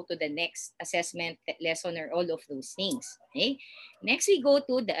actually go to the next assessment lesson or all of those things. Okay? Next, we go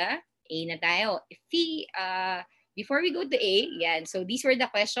to the A na tayo. Before we go to A, so these were the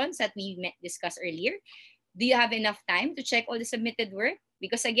questions that we discussed earlier. Do you have enough time to check all the submitted work?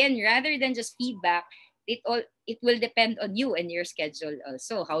 Because again, rather than just feedback, it will depend on you and your schedule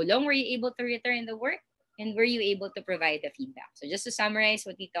also. How long were you able to return the work? And were you able to provide the feedback? So just to summarize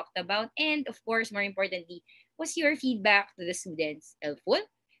what we talked about, and of course, more importantly, was your feedback to the students helpful?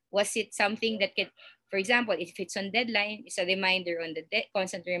 Was it something that could, for example, if it's on deadline, it's a reminder on the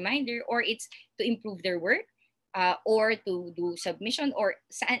constant reminder, or it's to improve their work, or to do submission, or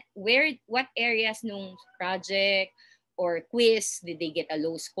what areas nung project or quiz did they get a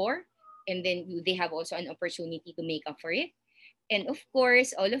low score, and then they have also an opportunity to make up for it. And of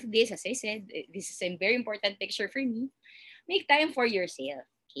course, all of this, as I said, this is a very important picture for me. Make time for yourself.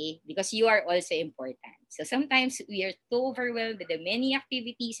 Okay? Because you are also important. So sometimes we are so overwhelmed with the many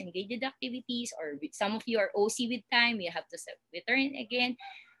activities, engaged activities, or some of you are OC with time, you have to return again.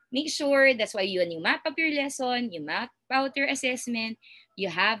 Make sure that's why when you map up your lesson, you map out your assessment, you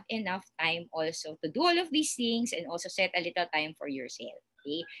have enough time also to do all of these things and also set a little time for yourself.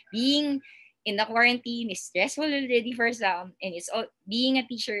 Okay? Being in the quarantine is stressful already for some, and being a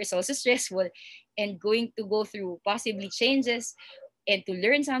teacher is also stressful, and going to go through possibly changes and to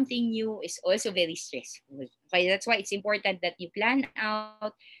learn something new is also very stressful. Okay, that's why it's important that you plan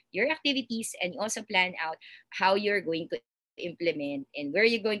out your activities and you also plan out how you're going to implement and where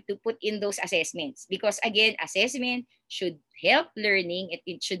you're going to put in those assessments. Because again, assessment should help learning,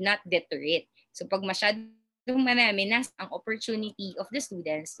 it should not deter it. So pag masyadong marami, nasa ang opportunity of the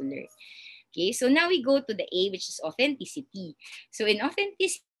students to learn. Okay, so now we go to the A, which is authenticity. So in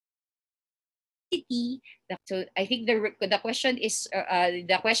authenticity, so I think the question is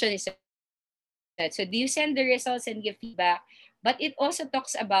so do you send the results and give feedback? But it also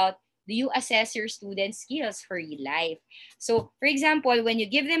talks about, do you assess your students' skills for real life? So for example, when you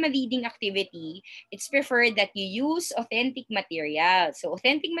give them a reading activity, it's preferred that you use authentic material. So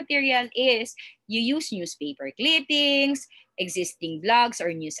authentic material is you use newspaper clippings, existing blogs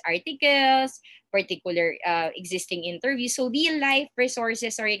or news articles, particular existing interviews. So real life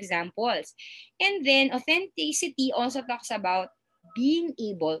resources or examples. And then authenticity also talks about being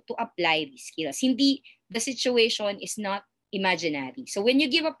able to apply these skills. Hindi, the situation is not imaginary. So when you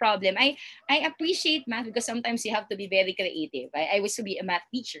give a problem, I appreciate math because sometimes you have to be very creative. I used to be a math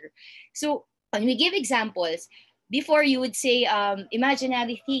teacher. So And we give examples. Before you would say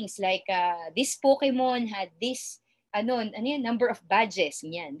imaginary things like this Pokemon had this number of badges,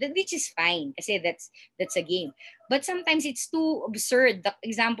 yan. Which is fine kasi that's a game. But sometimes it's too absurd. The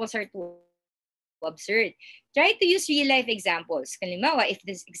examples are too absurd. Try to use real life examples. Halimbawa, if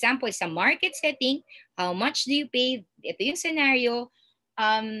this example is a market setting, how much do you pay? Ito yung scenario.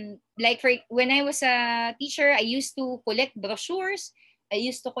 Like for when I was a teacher, I used to collect brochures. I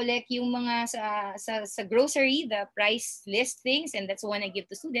used to collect yung mga sa grocery, the price list things, and that's the one I give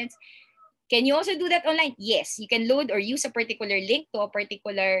to students. Can you also do that online? Yes, you can load or use a particular link to a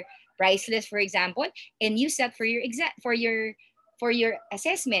particular price list, for example, and use that for your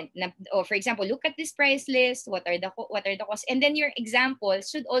assessment. Or for example, look at this price list. What are the costs? And then your example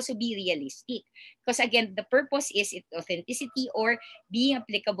should also be realistic, because again, the purpose is it authenticity or being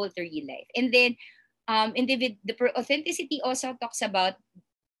applicable to real life. And then authenticity also talks about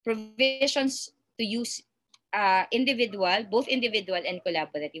provisions to use both individual and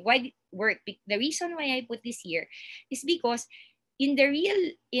collaborative. Why work? The reason why I put this here is because in the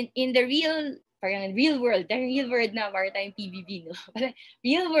real world, the real world na maritime PBB, no?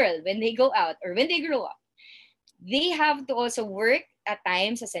 Real world, when they go out or when they grow up, they have to also work at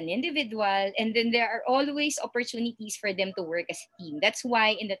times as an individual, and then there are always opportunities for them to work as a team. That's why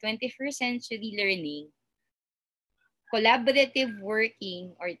in the 21st century learning, collaborative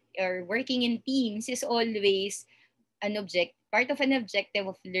working or working in teams is always part of an objective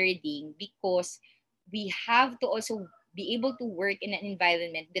of learning, because we have to also be able to work in an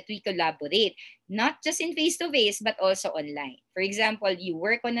environment that we collaborate, not just in face-to-face, but also online. For example, you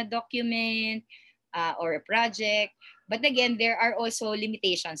work on a document or a project, but again, there are also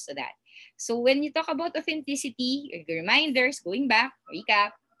limitations to that. So when you talk about authenticity, reminders, going back,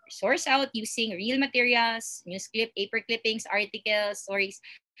 recap, source out using real materials, news clip, paper clippings, articles, stories.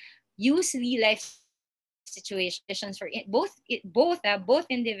 Use real life situations for both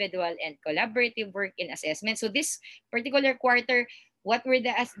individual and collaborative work in assessment. So this particular quarter, what were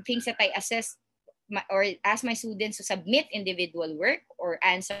the things that I assessed or asked my students to submit individual work or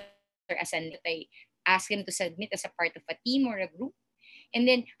answer as an I ask them to submit as a part of a team or a group. And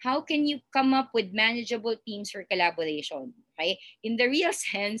then how can you come up with manageable teams for collaboration? Okay? In the real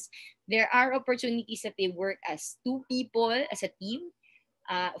sense, there are opportunities that they work as two people, as a team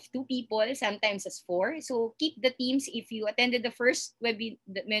of two people, sometimes as four. So keep the teams. If you attended the first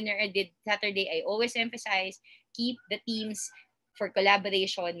webinar I did Saturday, I always emphasize keep the teams for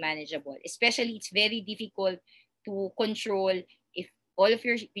collaboration manageable. Especially, it's very difficult to control if all of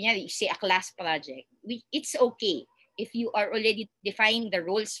your, say a class project, it's okay if you are already defining the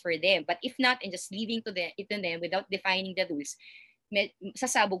roles for them. But if not, and just leaving it to them without defining the rules,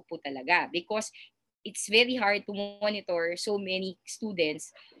 sasabog po talaga, because it's very hard to monitor so many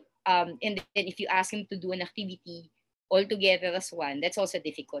students. And then if you ask them to do an activity all together as one, that's also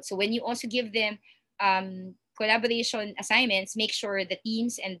difficult. So when you also give them collaboration assignments, make sure the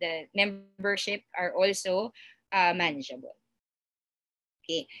teams and the membership are also manageable.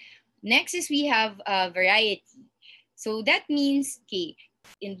 Okay. Next is we have variety. So that means, okay,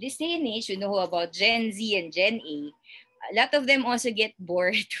 in this day and age, you know about Gen Z and Gen A lot of them also get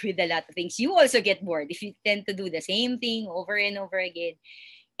bored with a lot of things. You also get bored if you tend to do the same thing over and over again.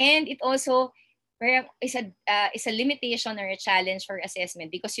 And it also is a limitation or a challenge for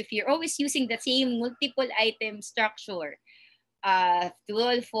assessment, because if you're always using the same multiple item structure,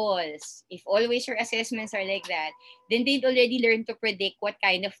 true false, if always your assessments are like that, then they'd already learned to predict what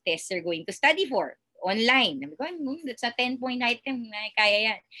kind of tests they're going to study for online. That's a 10-point item. Kaya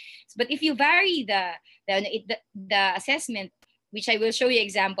yan. But if you vary the assessment, which I will show you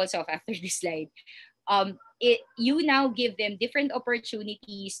examples of after this slide, you now give them different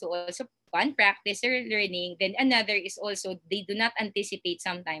opportunities to also one practice their learning. Then another is also they do not anticipate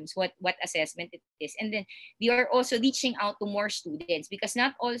sometimes what assessment it is, and then they are also reaching out to more students, because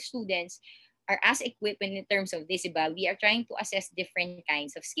not all students are as equipped in terms of this. We are trying to assess different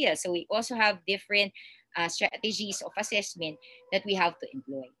kinds of skills, so we also have different strategies of assessment that we have to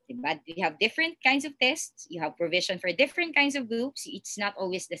employ. But we have different kinds of tests. You have provision for different kinds of groups. It's not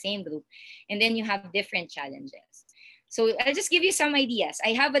always the same group. And then you have different challenges. So I'll just give you some ideas.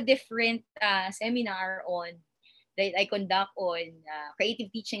 I have a different seminar that I conduct on creative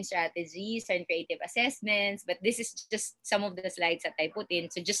teaching strategies and creative assessments. But this is just some of the slides that I put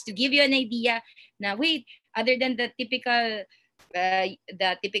in. So just to give you an idea, now wait, other than the typical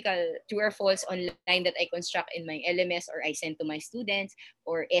true or false online that I construct in my LMS or I send to my students,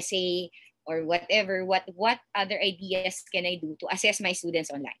 or essay or whatever, what other ideas can I do to assess my students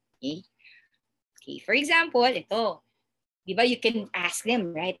online? Okay, for example, ito. Diba? You can ask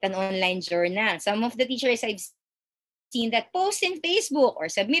them, write an online journal. Some of the teachers I've seen that post in Facebook or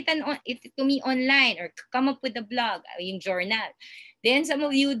submit it to me online or come up with a blog, yung journal. Then some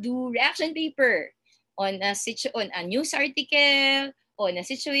of you do reaction paper on a news article, on a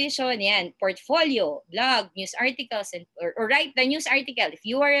situation, yan, portfolio, blog, news articles, or write the news article. If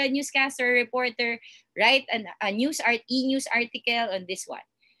you are a newscaster, reporter, write e-news article on this one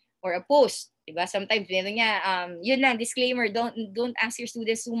or a post. Diba? Sometimes, meron nga, yun lang, disclaimer, don't ask your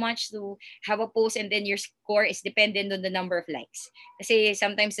students too much to have a post and then your score is dependent on the number of likes. Kasi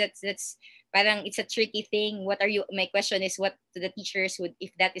sometimes that's parang it's a tricky thing. My question is what to the teachers would, if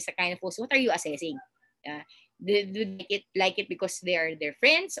that is a kind of post, what are you assessing? Do they like it because they are their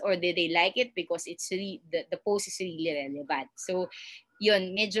friends, or do they like it because it's really, the post is really relevant? So,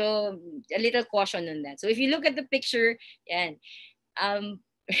 yun, medyo a little caution on that. So if you look at the picture, yan,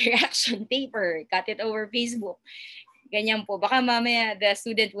 reaction paper, cut it over Facebook. Ganyan po. Baka mamaya the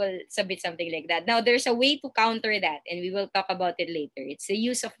student will submit something like that. Now, there's a way to counter that, and we will talk about it later. It's the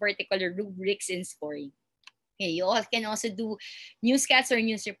use of particular rubrics in scoring. Okay, you all can also do newscasts or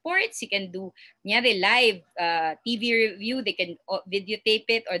news reports. You can do live TV review. They can videotape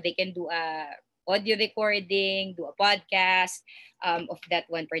it, or they can do a audio recording, do a podcast of that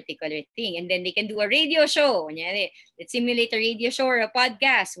one particular thing. And then they can do a radio show. Let's simulate a radio show or a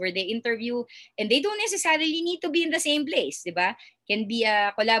podcast where they interview, and they don't necessarily need to be in the same place, diba? Can be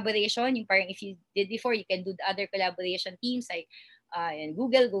a collaboration. Yung parang if you did before, you can do the other collaboration teams like and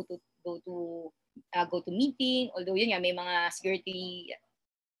Google, go to meeting, although yun nga, may mga security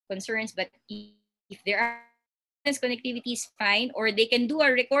concerns, but if there are distance connectivity is fine, or they can do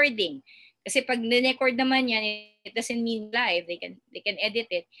a recording. Kasi pag record naman yan, it doesn't mean live. They can edit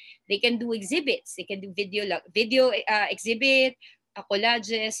it. They can do exhibits. They can do video exhibit,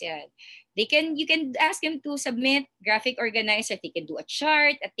 collages, yan. You can ask them to submit graphic organizer. They can do a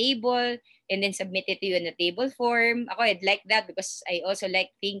chart, a table, and then submit it to you in a table form. Ako, I'd like that because I also like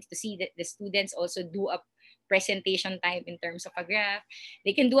things to see that the students also do a presentation type in terms of a graph.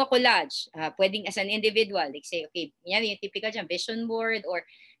 They can do a collage. Pwedeng as an individual. Like say, okay, yan yung typical dyan, vision board, or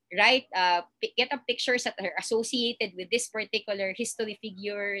get up pictures that are associated with this particular history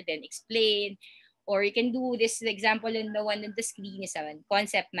figure, then explain. Or you can do this example, in the one on the screen is a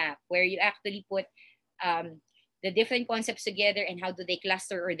concept map where you actually put the different concepts together and how do they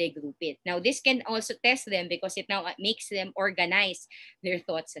cluster or they group it. Now, this can also test them because it now makes them organize their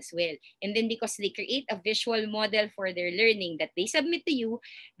thoughts as well. And then because they create a visual model for their learning that they submit to you,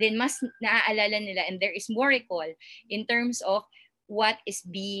 then mas naaalala nila and there is more recall in terms of what is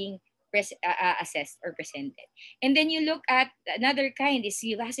being assessed or presented. And then you look at another kind is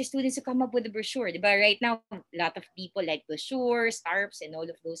you ask the students to come up with a brochure. Diba? Right now, a lot of people like brochures, tarps, and all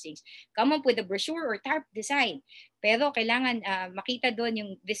of those things. Come up with a brochure or tarp design. Pero kailangan makita doon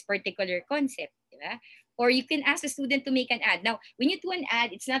yung this particular concept. Diba? Or you can ask the student to make an ad. Now, when you do an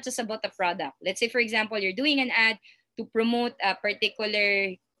ad, it's not just about the product. Let's say, for example, you're doing an ad to promote a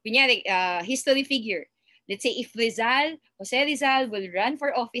particular history figure. Let's say if Jose Rizal will run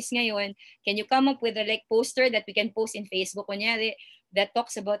for office ngayon, can you come up with a poster that we can post in Facebook kunyari, that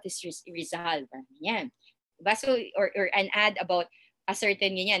talks about this Rizal? Yan. Diba? So, or an ad about a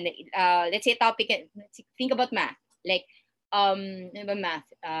certain ganyan. Let's say topic, think about math. Like math,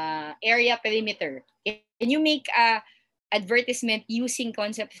 area perimeter. Can you make a advertisement using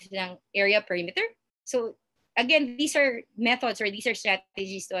concepts ng area perimeter? So again, these are methods or these are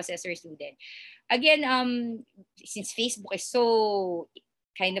strategies to assess your student. Again, since Facebook is so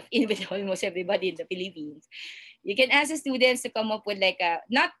kind of in with almost everybody in the Philippines, you can ask the students to come up with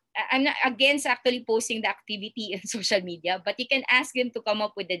I'm not against actually posting the activity in social media, but you can ask them to come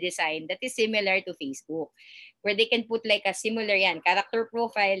up with a design that is similar to Facebook, where they can put a similar character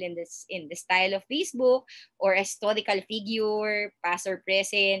profile in the style of Facebook, or a historical figure, past or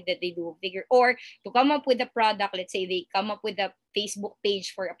present that they do figure, or to come up with a product. Let's say they come up with a Facebook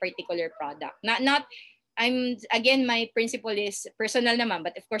page for a particular product. Again, my principle is personal naman,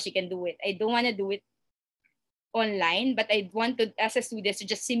 but of course you can do it. I don't want to do it online, but I want to, as a student, to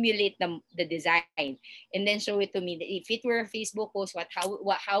just simulate the design and then show it to me. If it were a Facebook post,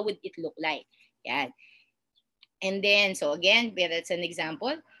 how would it look like? Yeah. And then, so again, that's an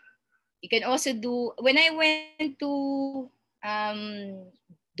example. You can also do, when I went to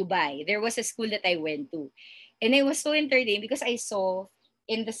Dubai, there was a school that I went to. And I was so entertained because I saw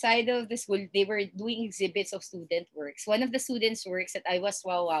in the side of the school, they were doing exhibits of student works. One of the students' works that I was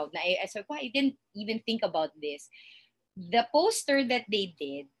wow. I said, I didn't even think about this. The poster that they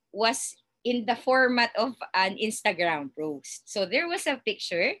did was in the format of an Instagram post. So there was a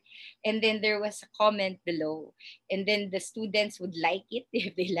picture and then there was a comment below. And then the students would like it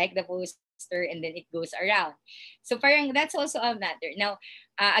if they like the poster, and then it goes around. So parang that's also a matter. Now,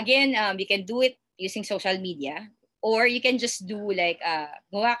 again, you can do it using social media, or you can just do like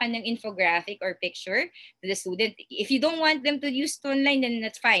gawa ka ng infographic or picture to the student. If you don't want them to use it online, then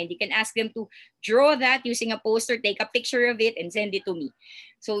that's fine. You can ask them to draw that using a poster, take a picture of it, and send it to me.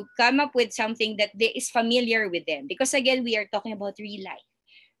 So come up with something that is familiar with them. Because again, we are talking about real life.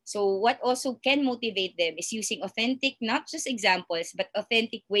 So what also can motivate them is using authentic, not just examples, but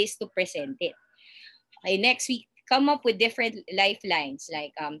authentic ways to present it. Okay, next week, come up with different lifelines.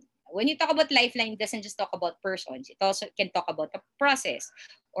 Like when you talk about lifeline, it doesn't just talk about persons. It also can talk about a process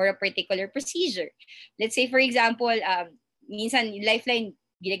or a particular procedure. Let's say, for example, minsan lifeline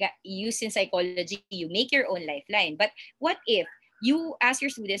used in psychology, you make your own lifeline. But what if you ask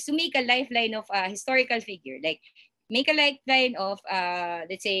your students to make a lifeline of a historical figure? Like, make a lifeline of,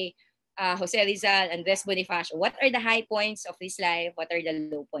 let's say, Jose Rizal and Andres Bonifacio. What are the high points of his life? What are the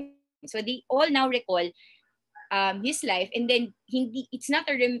low points? So they all now recall his life, and then hindi, it's not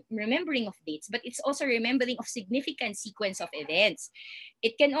a remembering of dates, but it's also remembering of significant sequence of events.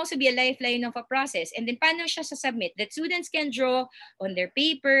 It can also be a lifeline of a process. And then paano siya submit? That students can draw on their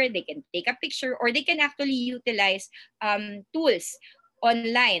paper, they can take a picture, or they can actually utilize tools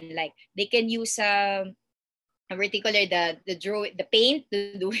online. Like they can use a particular the draw, the paint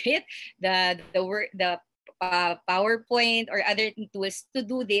to do it, the work, the PowerPoint or other tools to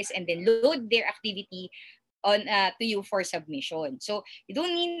do this, and then load their activity on to you for submission. So you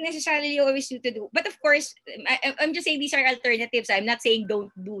don't need necessarily always you to do, but of course, I'm just saying these are alternatives. I'm not saying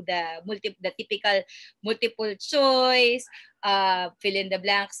don't do the typical multiple choice, fill in the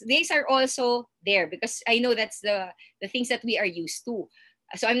blanks. These are also there because I know that's the things that we are used to.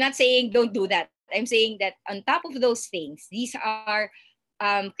 So I'm not saying don't do that. I'm saying that on top of those things, these are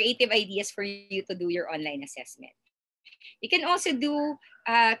creative ideas for you to do your online assessment. You can also do,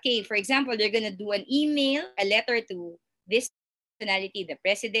 okay, for example, you're going to do an email, a letter to this personality, the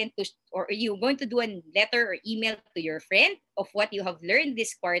president, or you're going to do a letter or email to your friend of what you have learned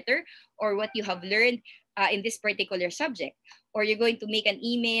this quarter or what you have learned in this particular subject. Or you're going to make an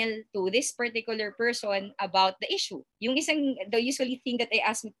email to this particular person about the issue. The usually thing that I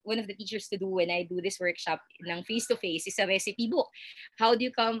ask one of the teachers to do when I do this workshop ng face-to-face is a recipe book. How do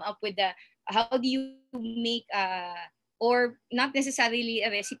you come up with how do you make or not necessarily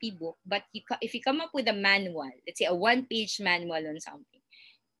a recipe book, but if you come up with a manual, let's say a one-page manual on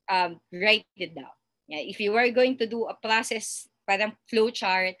something, write it down. Yeah, if you are going to do a process, parang flow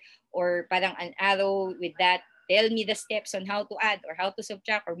chart or parang an arrow with that, tell me the steps on how to add or how to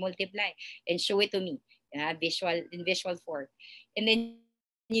subtract or multiply and show it to me in visual form. And then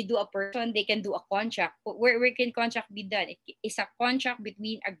you do a person, they can do a contract. Where can contract be done? It is a contract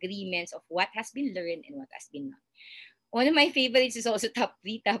between agreements of what has been learned and what has been done. One of my favorites is also top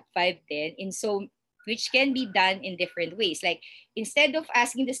 3, top 5, 10, in so which can be done in different ways. Like instead of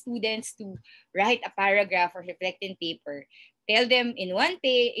asking the students to write a paragraph or reflecting paper, tell them in one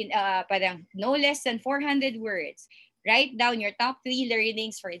page, in parang no less than 400 words, write down your top 3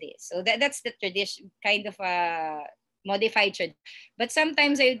 learnings for this. So that's the tradition, kind of a modified tradition. But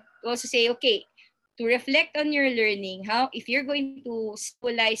sometimes I also say, okay, to reflect on your learning, how if you're going to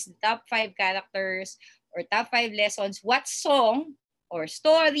symbolize the top 5 characters or top 5 lessons, what song or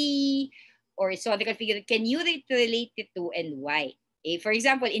story or historical figure can you relate it to and why? For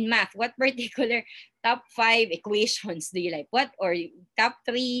example, in math, what particular top 5 equations do you like? What or top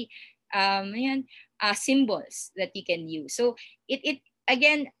 3 symbols that you can use? So it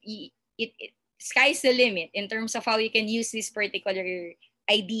again, it sky's the limit in terms of how you can use these particular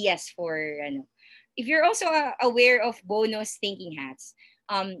ideas for if you're also aware of bonus thinking hats,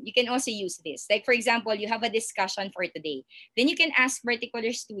 you can also use this. Like, for example, you have a discussion for today. Then you can ask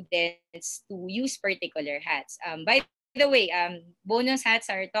particular students to use particular hats. By the way, bonus hats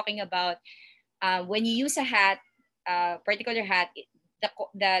are talking about when you use a hat, particular hat,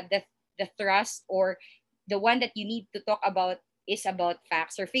 the thrust or the one that you need to talk about is about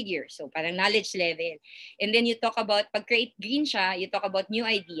facts or figures. So parang knowledge level. And then you talk about, pag create green siya, you talk about new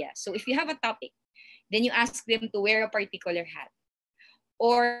ideas. So if you have a topic, then you ask them to wear a particular hat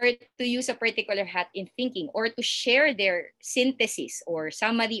or to use a particular hat in thinking or to share their synthesis or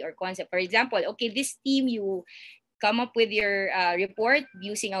summary or concept. For example, okay, this team, you come up with your report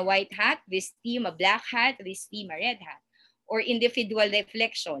using a white hat, this team a black hat, this team a red hat. or individual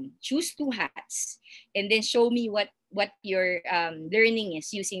reflection. Choose two hats and then show me what your learning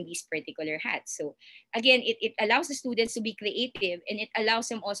is using these particular hats. So again, it allows the students to be creative, and it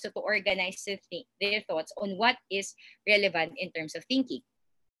allows them also to organize their thoughts on what is relevant in terms of thinking.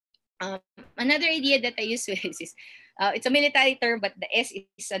 Another idea that I use is it's a military term, but the S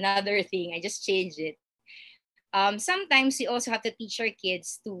is another thing. I just changed it. Sometimes we also have to teach our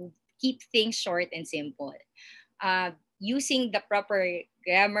kids to keep things short and simple. Using the proper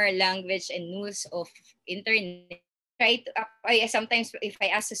grammar, language, and rules of internet. Try to, sometimes if I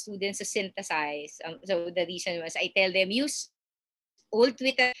ask the students to synthesize, so the reason was I tell them use old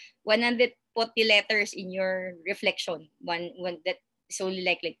Twitter 140 letters in your reflection. One that is only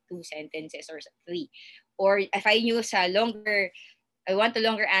like two sentences or three. Or if I use a longer, I want a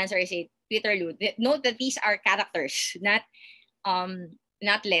longer answer, I say Twitter loot. Note that these are characters, not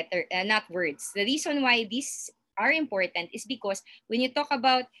not words. The reason why these are important is because when you talk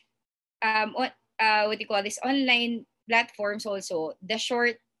about what do you call this, online platforms also, the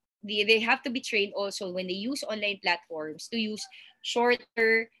short, they have to be trained also when they use online platforms to use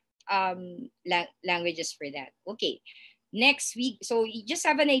shorter languages for that. Okay, next week, so you just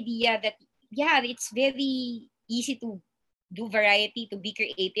have an idea that yeah, it's very easy to do variety, to be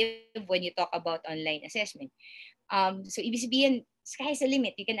creative when you talk about online assessment. So ibig sabihin, sky's the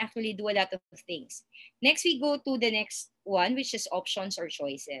limit. You can actually do a lot of things. Next, we go to the next one, which is options or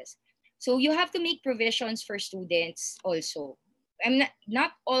choices. So you have to make provisions for students also.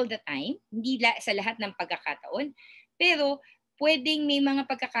 Not all the time, hindi sa lahat ng pagkakataon, pero pwedeng may mga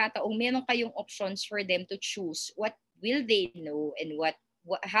pagkakataong meron kayong options for them to choose what will they know and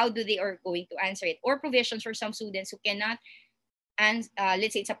how do they are going to answer it, or provisions for some students who cannot, and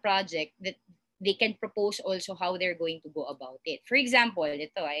let's say it's a project that they can propose also how they're going to go about it. For example,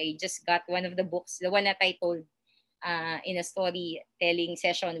 ito, I just got one of the books, the one that I told in a storytelling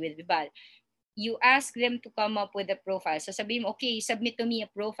session with Vibal. You ask them to come up with a profile. So sabihin mo, okay, you submit to me a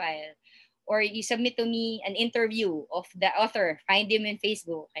profile, or you submit to me an interview of the author. Find him in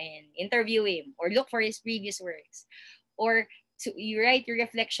Facebook and interview him, or look for his previous works. Or so you write your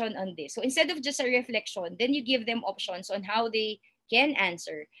reflection on this. So instead of just a reflection, then you give them options on how they can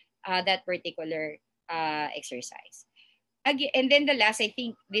answer that particular exercise. Again, and then the last, I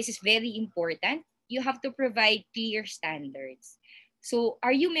think this is very important. You have to provide clear standards. So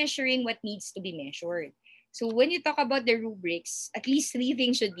are you measuring what needs to be measured? So when you talk about the rubrics, at least three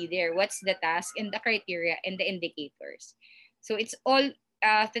things should be there. What's the task and the criteria and the indicators? So it's all,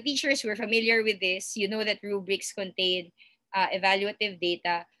 the teachers who are familiar with this, you know that rubrics contain evaluative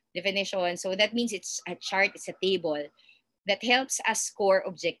data definition. So that means it's a chart, it's a table that helps us score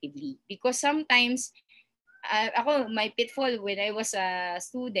objectively. Because sometimes, my pitfall when I was a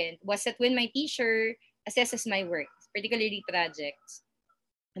student was that when my teacher assesses my work, particularly projects,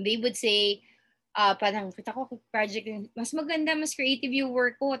 and they would say, parang kita ko project, mas maganda, mas creative yung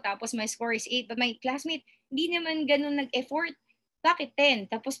work ko, tapos my score is 8, but my classmate, hindi naman ganun nag-effort. Bakit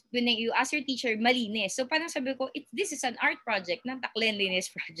 10? Tapos when you ask your teacher, malinis. So parang sabi ko, this is an art project, not a cleanliness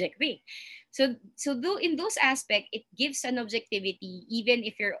project. So in those aspects, it gives an objectivity even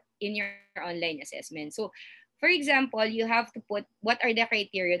if you're in your online assessment. So for example, you have to put what are the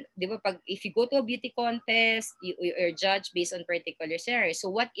criteria. Di ba, if you go to a beauty contest, you're judged based on particular scenario.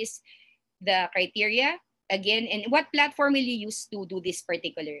 So what is the criteria? Again, and what platform will you use to do this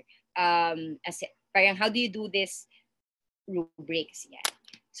particular parang how do you do this rubrics? Yeah.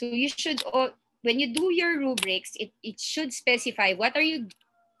 So you should, when you do your rubrics, it should specify what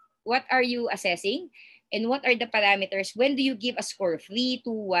are you assessing, and what are the parameters. When do you give a score, 3,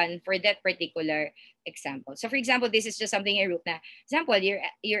 2, 1 for that particular example? So for example, this is just something I wrote na, example,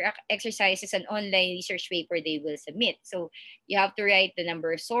 your exercise is an online research paper they will submit. So you have to write the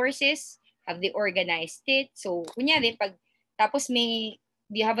number of sources, have they organized it. So kunyari, tapos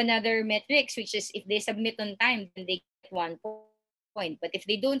you have another metrics, which is if they submit on time, then they get 1 point. But if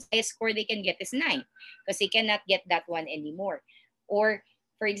they don't, the score they can get is 9, because they cannot get that one anymore. Or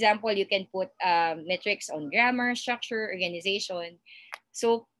for example, you can put metrics on grammar, structure, organization.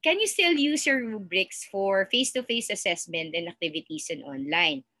 So can you still use your rubrics for face-to-face assessment and activities in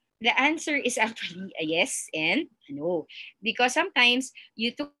online? The answer is actually a yes and a no. Because sometimes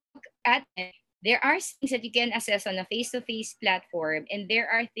you took at there are things that you can assess on a face-to-face platform, and there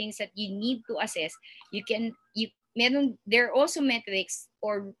are things that you need to assess. There are also metrics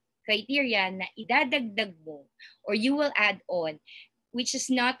or criteria na idadagdag mo or you will add on, which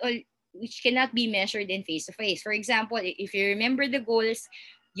cannot be measured in face-to-face. For example, if you remember the goals,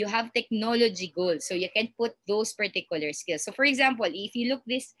 you have technology goals. So you can put those particular skills. So for example, if you look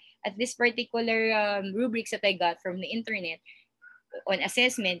this at this particular rubrics that I got from the internet on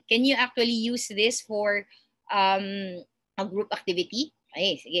assessment, can you actually use this for a group activity?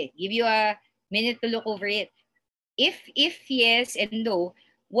 Ay, sige, give you a minute to look over it. If yes and no,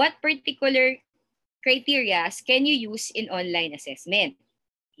 what particular criteria can you use in online assessment?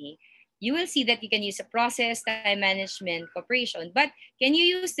 Okay. You will see that you can use a process, time management, cooperation, but can you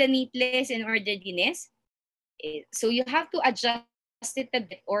use the neatness and orderliness? So you have to adjust it a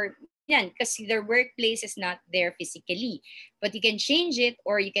bit, or because their workplace is not there physically, but you can change it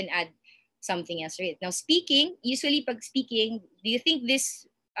or you can add something else to it. Now speaking, usually pag speaking, do you think this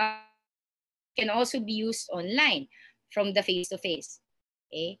can also be used online from the face-to-face?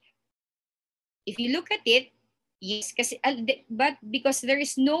 Okay. If you look at it, yes, but because there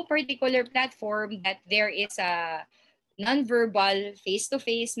is no particular platform that there is a non-verbal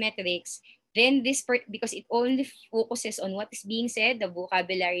face-to-face metrics, then because it only focuses on what is being said, the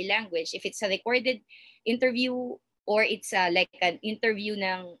vocabulary language. If it's a recorded interview or it's like an interview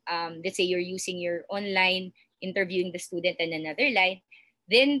ng, let's say you're using your online interviewing the student in another line,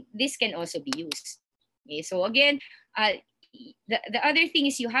 then this can also be used. Okay, so again, the other thing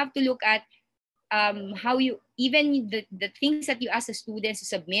is you have to look at how you, even the things that you ask the students to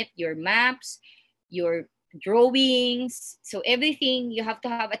submit, your maps, your drawings, so everything, you have to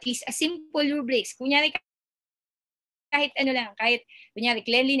have at least a simple rubrics. Kunyari, kahit ano lang, kahit kunyari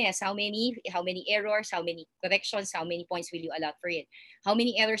cleanliness, how many errors, how many corrections, how many points will you allot for it? How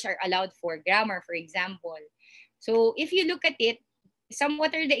many errors are allowed for grammar, for example? So if you look at it,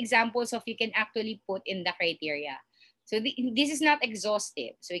 what are the examples of you can actually put in the criteria? So this is not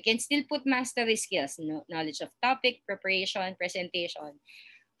exhaustive. So you can still put mastery skills, knowledge of topic, preparation, presentation,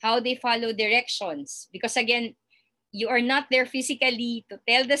 how they follow directions. Because again, you are not there physically to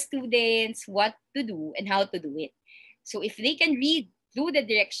tell the students what to do and how to do it. So if they can read through the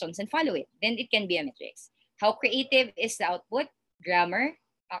directions and follow it, then it can be a matrix. How creative is the output? Grammar,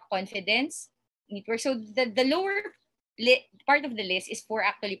 confidence, network. So the lower part of the list is for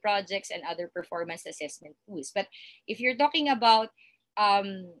actually projects and other performance assessment tools. But if you're talking about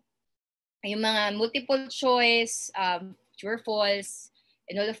yung mga multiple choice, true false,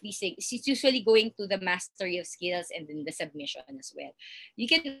 and all of these things, it's usually going to the mastery of skills and then the submission as well. You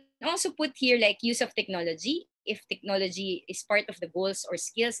can also put here like use of technology, if technology is part of the goals or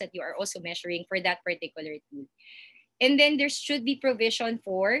skills that you are also measuring for that particular tool. And then there should be provision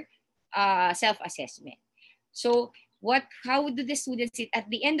for self-assessment. So how do the students sit at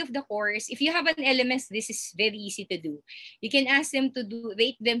the end of the course? If you have an LMS, this is very easy to do. You can ask them to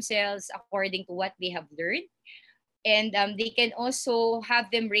rate themselves according to what they have learned. And they can also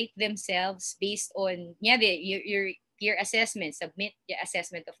have them rate themselves based on your assessment, submit your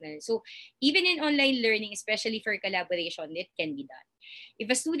assessment of knowledge. So even in online learning, especially for collaboration, it can be done.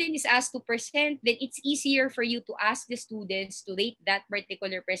 If a student is asked to present, then it's easier for you to ask the students to rate that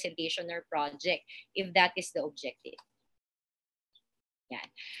particular presentation or project if that is the objective. Yeah.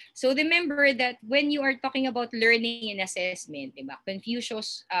 So remember that when you are talking about learning and assessment, diba,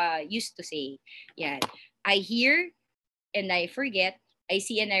 Confucius used to say, yeah, I hear and I forget, I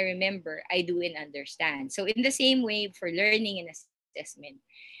see and I remember, I do and understand. So in the same way for learning and assessment,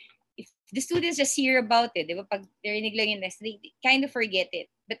 if the students just hear about it, diba, pag narinig lang yung test, they kind of forget it.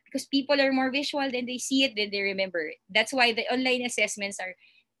 But because people are more visual, then they see it, then they remember it. That's why the online assessments are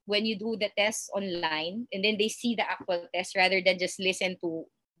when you do the test online and then they see the actual test rather than just listen to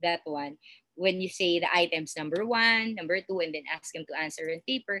that one. When you say the items number 1, number 2, and then ask them to answer on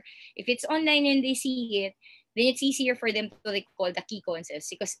paper, if it's online and they see it, then it's easier for them to recall the key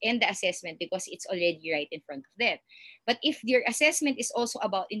concepts and the assessment because it's already right in front of them. But if your assessment is also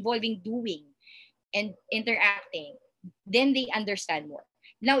about involving doing and interacting, then they understand more.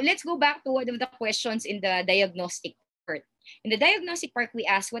 Now, let's go back to one of the questions in the diagnostic part. In the diagnostic part, we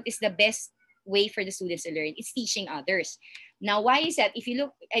asked what is the best way for the students to learn? It's teaching others. Now, why is that? If you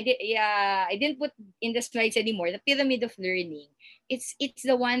look, I didn't put in the slides anymore, the pyramid of learning. It's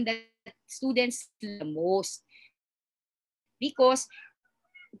the one that students learn the most. Because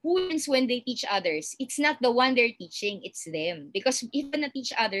who learns when they teach others? It's not the one they're teaching, it's them. Because if you're going to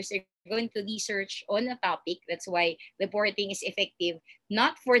teach others, they're going to research on a topic. That's why reporting is effective.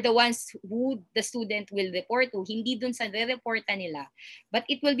 Not for the ones who the student will report to, hindi dun sa re-reporta nila. But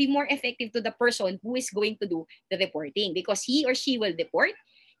it will be more effective to the person who is going to do the reporting. Because he or she will report.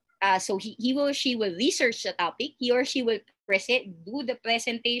 So he or she will research the topic. He or she will do the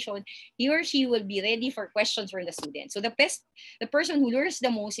presentation. He or she will be ready for questions from the student. So the person who learns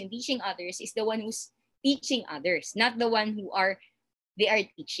the most in teaching others is the one who's teaching others, not the one they are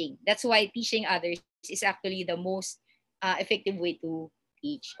teaching. That's why teaching others is actually the most effective way to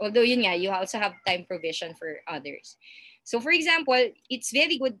each. Although yun nga, you also have time provision for others. So for example, it's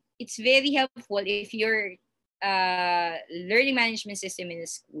very good, it's very helpful if your learning management system in the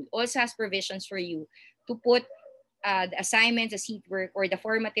school also has provisions for you to put the assignments, the seat work, or the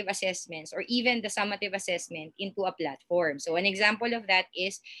formative assessments, or even the summative assessment into a platform. So an example of that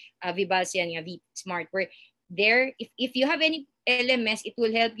is Vibalsian Smart, where there, if you have any LMS, it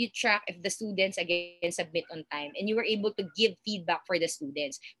will help you track if the students again submit on time, and you were able to give feedback for the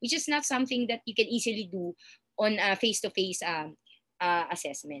students, which is not something that you can easily do on a face-to-face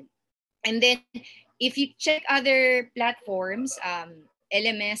assessment. And then if you check other platforms,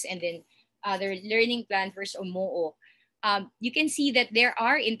 LMS, and then other learning platforms or MOO, you can see that there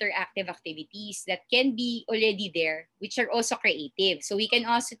are interactive activities that can be already there, which are also creative. So we can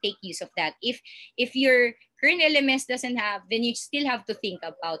also take use of that. If your current LMS doesn't have, then you still have to think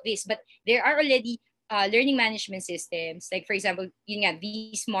about this. But there are already learning management systems, like for example, yun nga,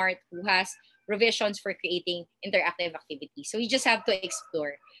 vSmart, who has provisions for creating interactive activities. So you just have to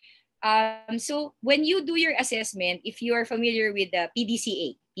explore. So when you do your assessment, if you are familiar with the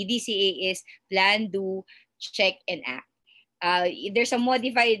PDCA is plan, do, check, and act. There's a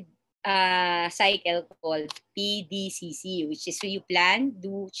modified cycle called PDCC, which is you plan,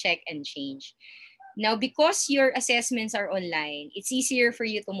 do, check, and change. Now, because your assessments are online, it's easier for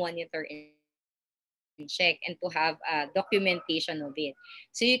you to monitor and check and to have documentation of it.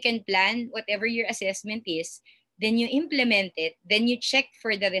 So you can plan whatever your assessment is, then you implement it, then you check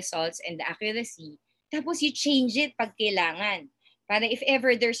for the results and the accuracy, tapos you change it pag kailangan. Para if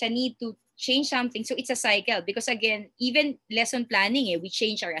ever there's a need to change something, so it's a cycle. Because again, even lesson planning, we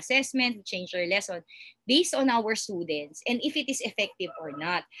change our assessment, we change our lesson based on our students and if it is effective or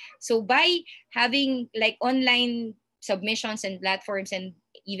not. So by having like online submissions and platforms and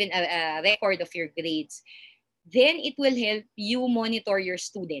even a record of your grades, then it will help you monitor your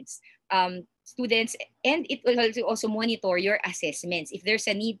students, and it will also monitor your assessments. If there's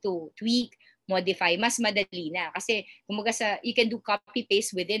a need to tweak, modify, mas madali na. Kasi kumaga you can do copy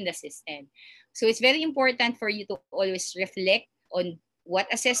paste within the system. So it's very important for you to always reflect on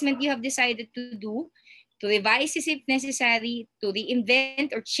what assessment you have decided to do, to revise if necessary, to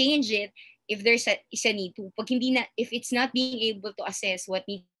reinvent or change it if there's is a need to. Pag hindi na, if it's not being able to assess what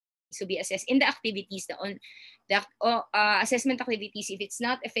needs to be assessed in the activities, the assessment activities, if it's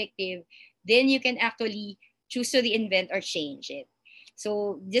not effective, then you can actually choose to reinvent or change it.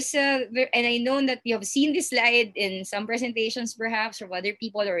 So just, and I know that you have seen this slide in some presentations perhaps from other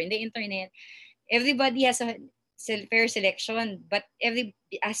people or in the internet. Everybody has a fair selection, but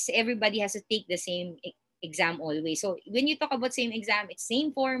everybody has to take the same exam always. So when you talk about same exam, it's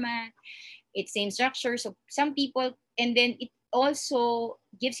same format, it's same structure. So some people, and then it also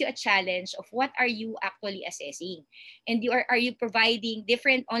gives you a challenge of what are you actually assessing, and are you providing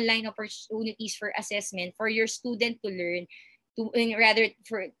different online opportunities for assessment for your student to learn, to rather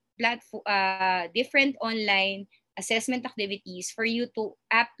for different online assessment activities for you to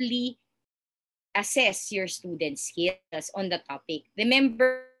aptly assess your students' skills on the topic.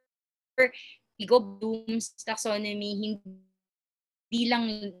 Remember, you go Bloom's taxonomy, hindi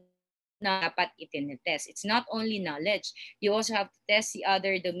lang na dapat itinetest. It's not only knowledge. You also have to test the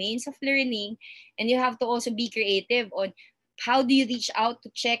other domains of learning, and you have to also be creative on how do you reach out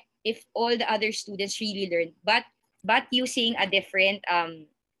to check if all the other students really learned, but using a different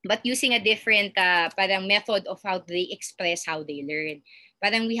parang method of how they express how they learn.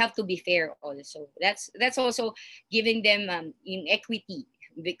 Parang we have to be fair also. That's also giving them in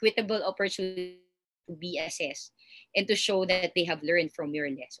equitable opportunity to be assessed and to show that they have learned from your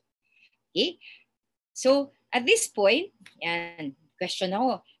lesson. Okay? So at this point, yan, question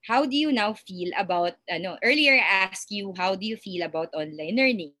ako, how do you now feel about, earlier I asked you, how do you feel about online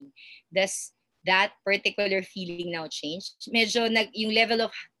learning? Does that particular feeling now change? Medyo yung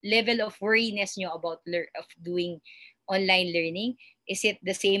level of worriness nyo about of doing online learning, is it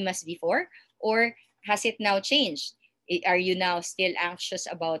the same as before? Or has it now changed? Are you now still anxious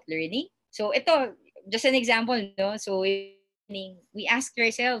about learning? So ito, just an example, no? So we ask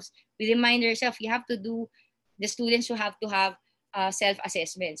ourselves, we remind ourselves, the students who have to have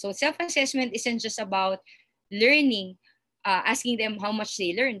self-assessment. So self-assessment isn't just about learning, asking them how much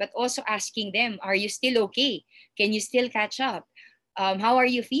they learn, but also asking them, are you still okay? Can you still catch up? How are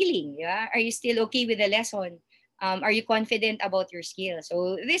you feeling? Yeah? Are you still okay with the lesson? Are you confident about your skills?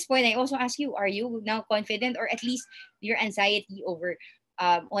 So at this point, I also ask you, are you now confident, or at least your anxiety over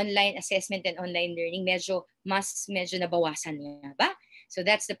online assessment and online learning medyo nabawasan na ba? So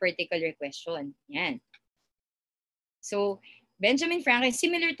that's the particular question. Yan. So Benjamin Franklin,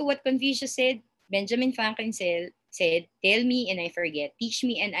 similar to what Confucius said, Benjamin Franklin said, said, tell me and I forget, teach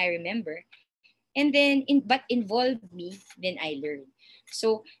me and I remember, and then but involve me, then I learn.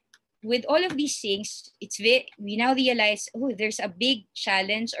 So with all of these things, we now realize, oh, there's a big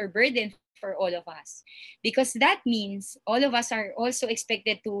challenge or burden for all of us, because that means all of us are also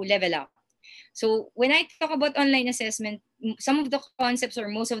expected to level up. So when I talk about online assessment, some of the concepts or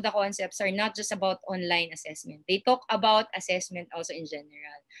most of the concepts are not just about online assessment. They talk about assessment also in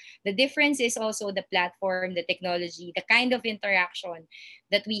general. The difference is also the platform, the technology, the kind of interaction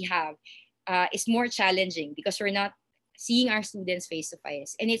that we have is more challenging because we're not seeing our students face to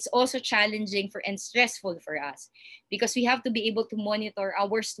face. And it's also challenging and stressful for us because we have to be able to monitor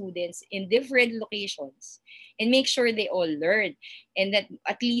our students in different locations and make sure they all learn, and that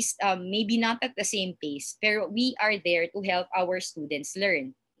at least maybe not at the same pace, pero we are there to help our students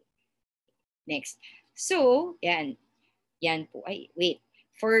learn. Next. So, yan po. Ay, wait.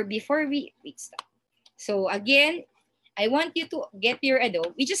 Stop. So again, I want you to get your,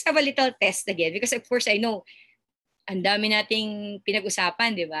 we just have a little test again because of course I know ang dami nating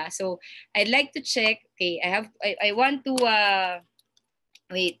pinag-usapan, di ba? So, I'd like to check, okay, I want to,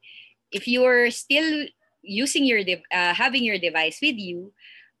 wait, if you're still using having your device with you,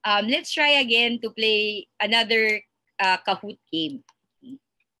 let's try again to play another Kahoot game.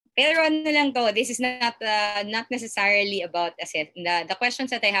 Pero ano lang to, this is not necessarily about the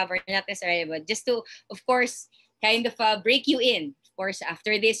questions that I have are not necessarily about, just to, of course, kind of break you in. Of course,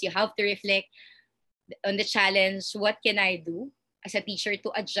 after this, you have to reflect on the challenge. What can I do as a teacher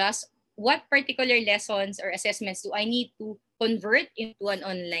to adjust? What particular lessons or assessments do I need to convert into an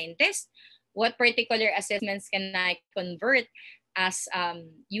online test? What particular assessments can I convert as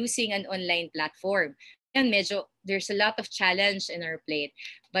using an online platform? And there's a lot of challenge in our plate.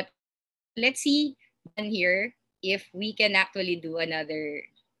 But let's see here if we can actually do another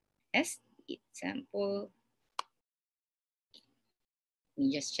test. Example. Let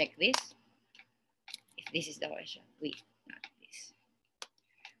me just check this. This is the question. Wait, not this.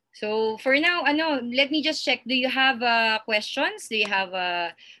 So for now, let me just check. Do you have questions? Do you have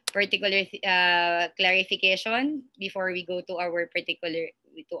a particular clarification before we go to our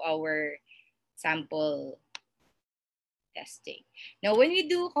sample testing? Now, when we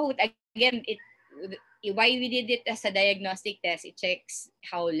do Kahoot, again, why we did it as a diagnostic test, it checks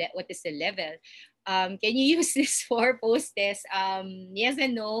what is the level. Can you use this for post test? Yes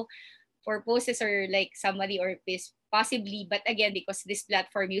and no. For poses or like summary or possibly, but again, because this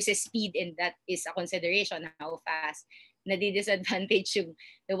platform uses speed and that is a consideration, how fast, disadvantage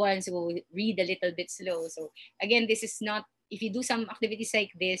the ones who read a little bit slow. So again, this is not, if you do some activities like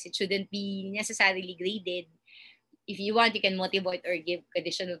this, it shouldn't be necessarily graded. If you want, you can motivate or give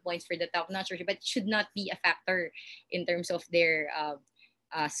additional points for the top notch, but it should not be a factor in terms of their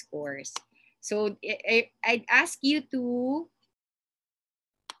scores. So I'd ask you to,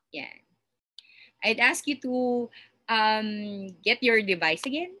 I'd ask you to get your device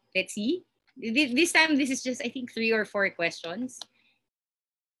again. Let's see. This time, this is just, I think, 3 or 4 questions.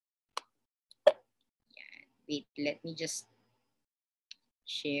 Wait, let me just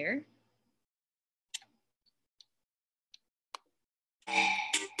share.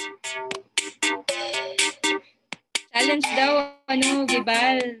 Challenge daw,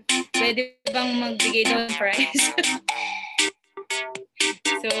 Gibal. Pwede bang magbigay doon prize?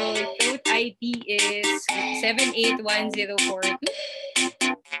 So, Kahoot ID is 781042.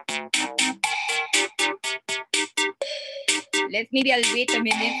 Maybe I'll wait a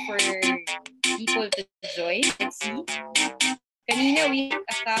minute for people to join. Let's see. Kanina, we have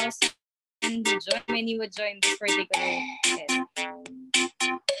 1,000 who join. Many would join this particular test.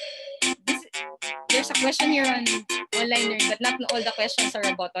 There's a question here on online learning, but not all the questions are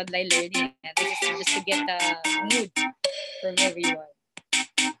about online learning. This is just to get the mood from everyone.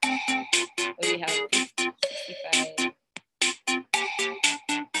 We have 50, 65.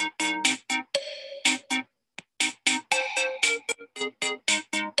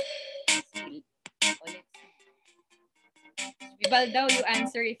 Vibal daw, you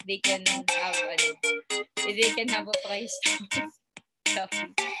answer if they can have a price.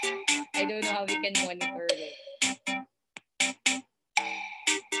 I don't know how we can monitor it.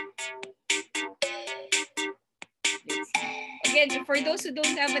 Again, for those who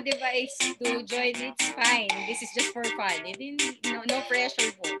don't have a device to join, it's fine. This is just for fun. No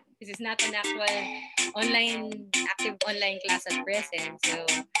pressure po. This is not an actual active online class at present. So,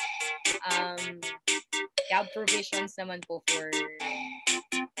 you have provisions naman po for you.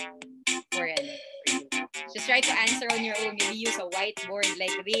 Just try to answer on your own. Maybe use a whiteboard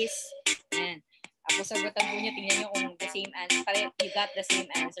like this. Tapos sagutan po niya, tingnan niyo kung the same answer. You got the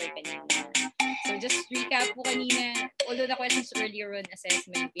same answer kanina. So just recap po kanina, although the questions earlier on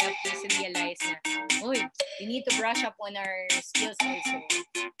assessment, we have to realize na, we need to brush up on our skills also.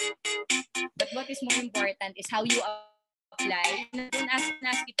 But what is more important is how you apply. Don't ask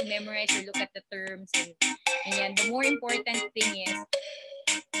you to memorize or look at the terms and yan. The more important thing is,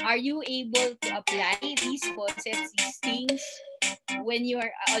 are you able to apply these concepts, these things, when you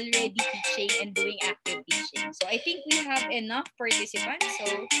are already teaching and doing active teaching? So I think we have enough participants.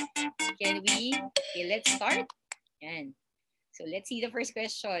 So can we? Okay, let's start. Yan. So let's see the first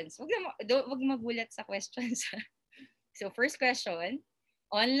questions. Wag magulat sa questions. So first question,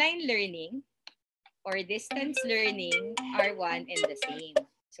 online learning or distance learning are one and the same.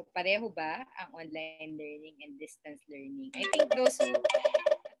 So pareho ba ang online learning and distance learning? I think those who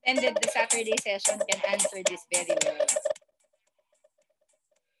attended the Saturday session can answer this very well.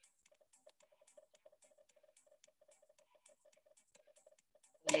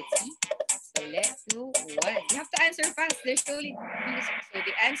 Let's see. So let's do one. You have to answer fast. There's only two. So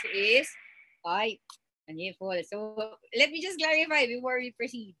the answer is 5. So let me just clarify before we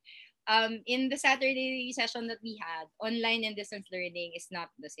proceed. In the Saturday session that we had, online and distance learning is not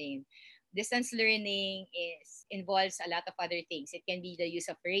the same. Distance learning involves a lot of other things. It can be the use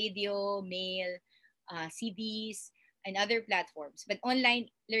of radio, mail, CDs, and other platforms. But online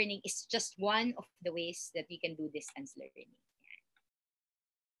learning is just one of the ways that we can do distance learning.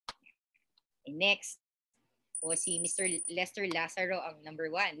 And next, si Mr. Lester Lazaro ang number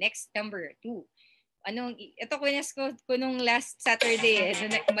 1. Next, number 2. Ito kinas ko nung last Saturday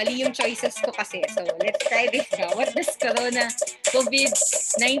mali yung choices ko kasi. So let's try this now. What does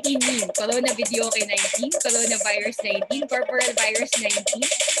COVID-19 mean? Corona Videoke 19, coronavirus 19, corporal virus 19,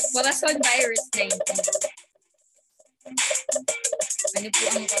 corazon virus 19. Ano po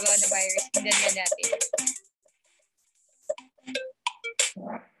ang coronavirus? Tingnan nga natin.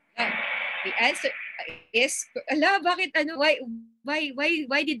 The answer is, bakit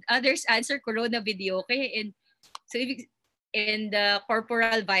why did others answer Corona Videoke and so the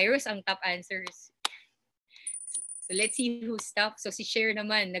corporal virus ang top answers. So let's see who's top. So si Cher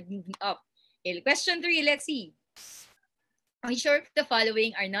naman nag-move up. Okay, question 3, let's see. Are you sure if the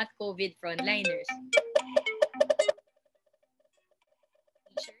following are not COVID frontliners?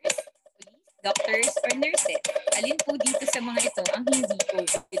 Teachers, police, doctors, or nurses? Alin po dito sa mga ito ang hindi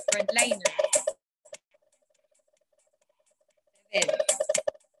COVID frontliner? 7.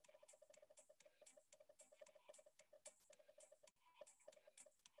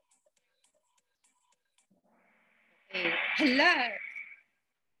 Okay. Hala.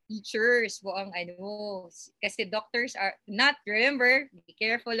 Teachers po ang kasi doctors are not, remember, be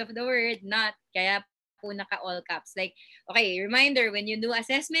careful of the word not, kaya po naka all caps. Like, okay, reminder, when you do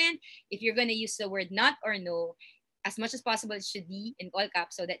assessment, if you're gonna use the word not or no, as much as possible it should be in all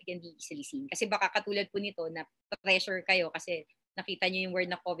caps so that it can be easily seen. Kasi baka katulad po nito na pressure kayo kasi nakita nyo yung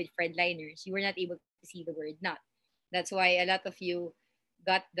word na COVID frontliners, you were not able to see the word not. That's why a lot of you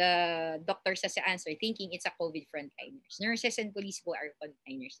got the doctors as the answer, thinking it's a COVID frontliners. Nurses and police po are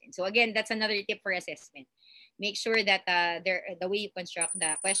frontliners. So again, that's another tip for assessment. Make sure that the way you construct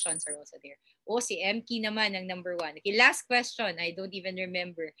the questions are also there. Si MK naman ang number 1. Okay, last question. I don't even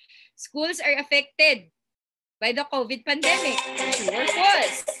remember. Schools are affected by the COVID pandemic. True or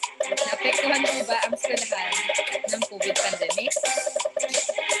false? Naapektuhan po ba ang eskwelahan ng COVID pandemic?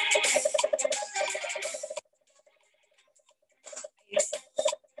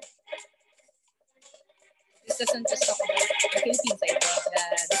 This doesn't just talk about the Philippines, I think.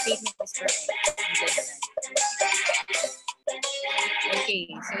 The statement is correct. Okay,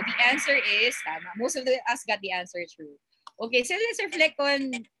 so the answer is tama. Most of us got the answer true. Okay, so let's reflect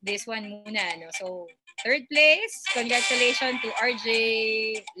on this one muna. So, third place, congratulations to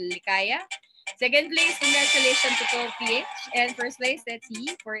RJ Likaya. Second place, congratulations to PH. And first place, let's see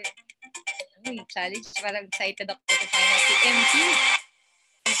for challenge. Parang excited ako to find out si MP.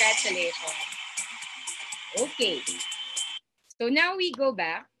 Congratulations. Okay. So now we go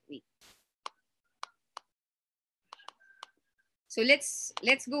back. Wait. So let's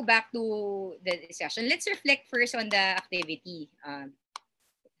go back to the discussion. Let's reflect first on the activity.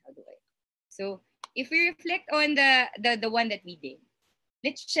 So if we reflect on the one that we did,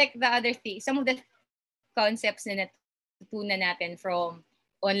 let's check the other things. Some of the concepts na natutunan natin from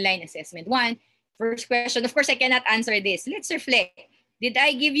online assessment. One, first question. Of course, I cannot answer this. Let's reflect. Did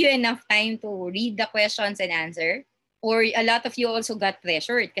I give you enough time to read the questions and answer? Or a lot of you also got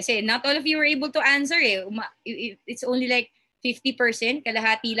pressured? Kasi not all of you were able to answer. It's only like 50%,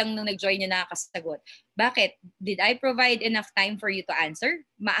 kalahati lang nung nag-join na nakakasagot. Bakit? Did I provide enough time for you to answer?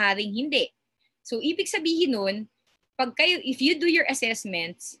 Maaring hindi. So, ibig sabihin nun, if you do your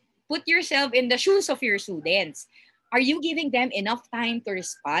assessments, put yourself in the shoes of your students. Are you giving them enough time to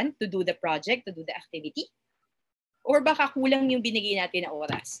respond, to do the project, to do the activity? Or baka kulang yung binigay natin na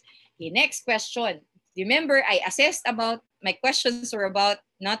oras? Okay, next question. Remember, I assessed about, my questions were about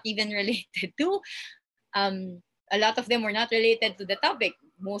not even related to, a lot of them were not related to the topic.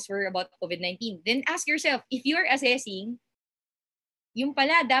 Most were about COVID-19. Then ask yourself, if you're assessing, yung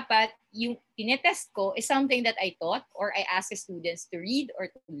pala dapat, yung tinetest ko is something that I taught or I ask the students to read or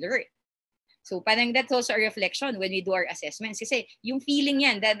to learn. So parang that's also a reflection when we do our assessments. Kasi yung feeling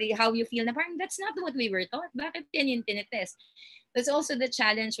yan, that how you feel na parang that's not what we were taught. Bakit yan yung tinetest? That's also the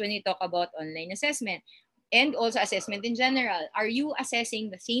challenge when you talk about online assessment and also assessment in general. Are you assessing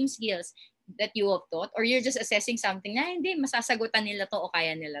the same skills that you have taught, or you're just assessing something na hindi, masasagutan nila to o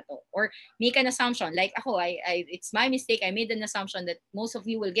kaya nila to? Or make an assumption. Like ako, it's my mistake. I made an assumption that most of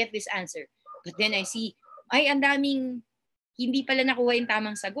you will get this answer. But then I see, ay, ang daming hindi pala nakuha yung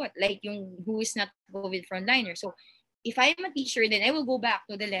tamang sagot. Like yung who is not COVID frontliner. So if I'm a teacher, then I will go back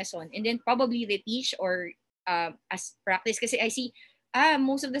to the lesson and then probably reteach or as practice. Kasi I see,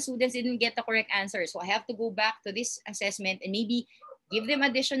 most of the students didn't get the correct answer. So I have to go back to this assessment and maybe give them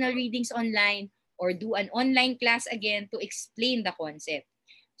additional readings online or do an online class again to explain the concept.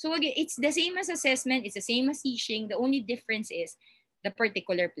 So again, it's the same as assessment. It's the same as teaching. The only difference is the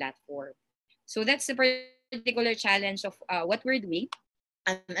particular platform. So that's the particular challenge of what we're doing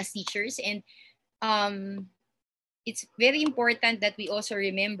as teachers. And it's very important that we also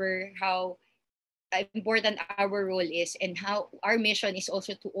remember how important our role is and how our mission is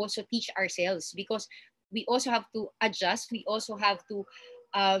also to also teach ourselves, because we also have to adjust. We also have to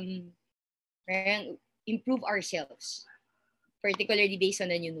improve ourselves, particularly based on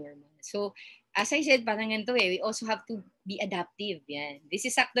the new normal. So as I said, parang ganito we also have to be adaptive. Yan. This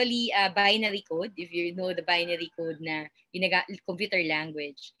is actually a binary code, if you know the binary code na computer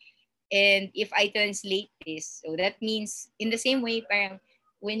language. And if I translate this, so that means in the same way, parang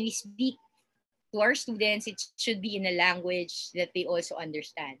when we speak to our students, it should be in a language that they also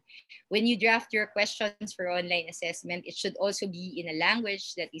understand. When you draft your questions for online assessment, it should also be in a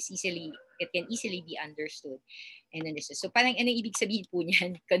language that can easily be understood and understood. So parang ano ibig sabihin po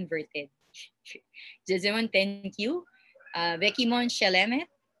niyan? Converted. Jezemon, thank you. Becky Mon,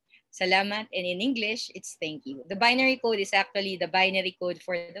 Shalemet, salamat. And in English, it's thank you. The binary code is actually the binary code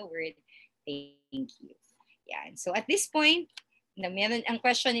for the word thank you. Yeah. So at this point, ang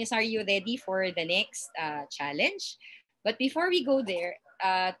question is, are you ready for the next challenge? But before we go there,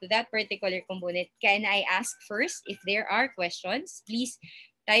 to that particular component, can I ask first if there are questions? Please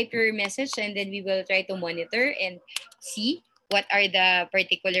type your message and then we will try to monitor and see what are the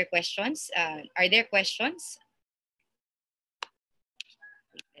particular questions. Are there questions?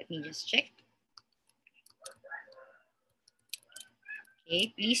 Let me just check. Okay,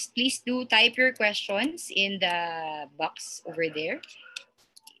 please do type your questions in the box over there.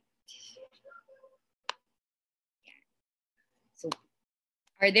 So,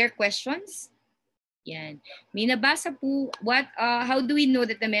 are there questions? Yan. May nabasa po, how do we know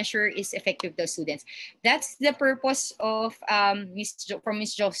that the measure is effective to students? That's the purpose of from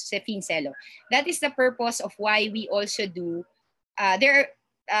Ms. Josephine Celo. That is the purpose of why we also do,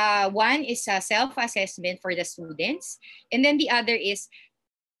 one is a self-assessment for the students. And then the other is,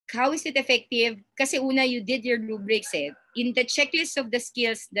 how is it effective? Kasi una, you did your rubrics in the checklist of the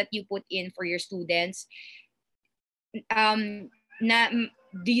skills that you put in for your students.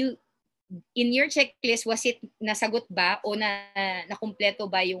 In your checklist, was it nasagot ba o nakumpleto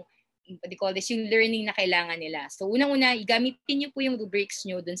ba yung what do you call this, yung learning na kailangan nila? So unang-una, igamitin niyo po yung rubrics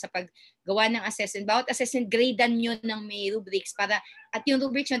niyo dun sa paggawa ng assessment. Bawat assessment, gradean niyo ng may rubrics at yung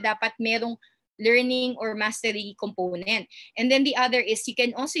rubrics niyo dapat merong learning or mastery component. And then the other is you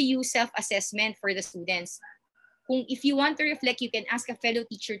can also use self-assessment for the students. If you want to reflect, you can ask a fellow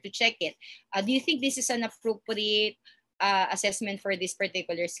teacher to check it. Do you think this is an appropriate assessment for this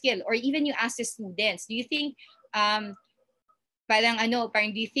particular skill? Or even you ask the students, do you think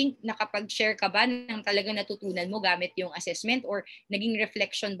do you think nakapag-share ka ba ng talagang natutunan mo gamit yung assessment, or naging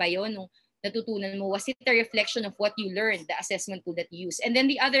reflection ba yon nung natutunan mo? Was it a reflection of what you learned, the assessment tool that you use? And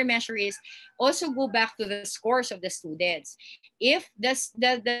then the other measure is also go back to the scores of the students. If the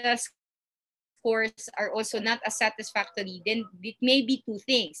scores are also not as satisfactory, then it may be two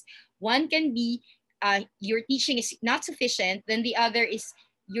things. One can be your teaching is not sufficient. Then the other is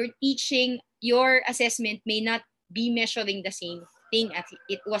your assessment may not be measuring the same thing as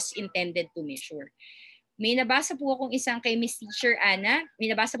it was intended to measure. may nabasa po akong isang kay Miss Teacher Ana, may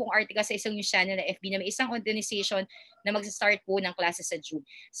nabasa pong article sa isang news channel na FB na may isang organization na mag-start po ng classes sa June.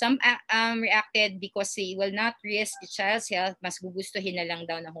 Some reacted because they will not risk the child's health, mas gugustuhin na lang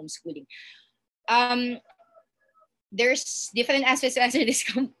daw na homeschooling. There's different aspects to answer this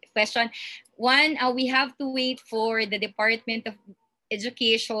question. One, we have to wait for the Department of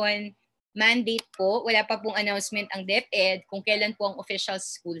Education mandate po. Wala pa pong announcement ang DepEd kung kailan po ang official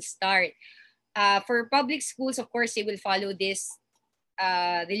school start. For public schools, of course, they will follow this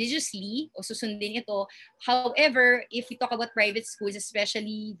religiously o susundin ito. However, if we talk about private schools,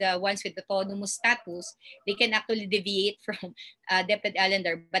 especially the ones with autonomous status, they can actually deviate from DepEd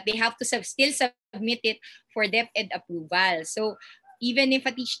calendar, but they have to still submit it for DepEd approval. So even if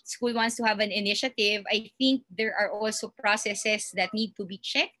a school wants to have an initiative, I think there are also processes that need to be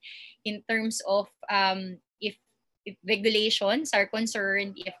checked in terms of if regulations are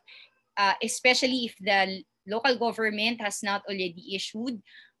concerned, if especially if the local government has not already issued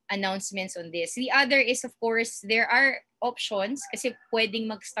announcements on this. The other is, of course, there are options kasi pwedeng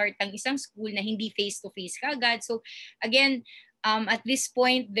mag-start ang isang school na hindi face-to-face kagad. So again, at this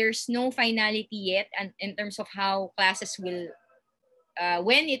point, there's no finality yet and in terms of how classes will,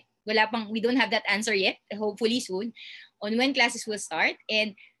 we don't have that answer yet, hopefully soon, on when classes will start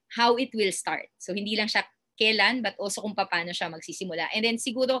and how it will start. So hindi lang siya kailan, but also kung paano siya magsisimula. And then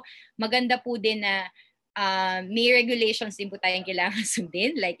siguro maganda po din na may regulations din po tayong kailangan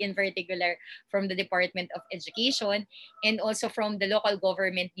sundin, like in particular from the Department of Education and also from the local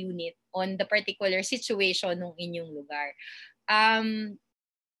government unit on the particular situation ng inyong lugar.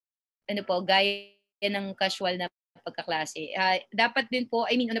 Ano po, gaya ng casual na pagkaklase. Dapat din po,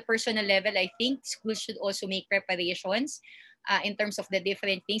 I mean on a personal level, I think schools should also make preparations in terms of the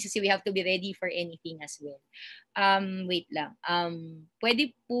different things kasi we have to be ready for anything as well. Wait lang.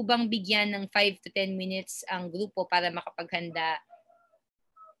 Pwede po bang bigyan ng 5 to 10 minutes ang grupo para makapaghanda?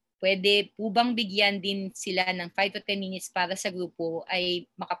 Pwede po bang bigyan din sila ng 5 to 10 minutes para sa grupo ay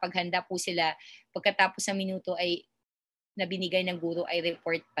makapaghanda po sila pagkatapos ng minuto ay na binigay ng guro ay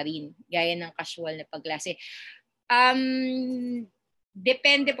report pa rin, gaya ng casual na pagklase.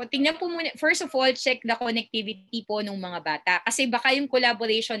 Depende po. Tingnan po muna. First of all, check the connectivity po ng mga bata. Kasi baka yung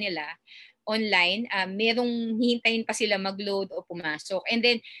collaboration nila online, merong hihintayin pa sila mag-load o pumasok. And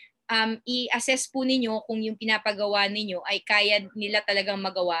then, i-assess po ninyo kung yung pinapagawa ninyo ay kaya nila talagang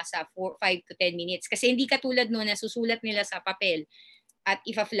magawa sa 5 to 10 minutes. Kasi hindi katulad no na susulat nila sa papel at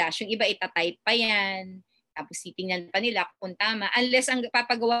ifa-flash. Yung iba itatype pa yan. Tapos titingnan pa nila kung tama. Unless ang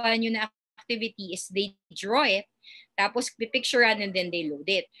papagawa nyo na activity is they draw it, tapos pipicturean and then they load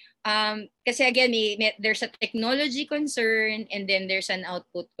it. Kasi again, there's a technology concern and then there's an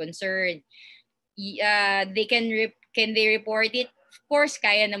output concern. They can they report it? Of course,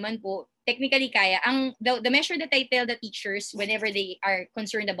 kaya naman po. Technically kaya. The measure that I tell the teachers whenever they are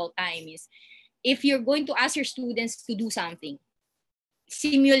concerned about time is, if you're going to ask your students to do something,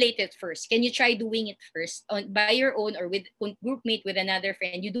 simulate it first. Can you try doing it first by your own or with groupmate with another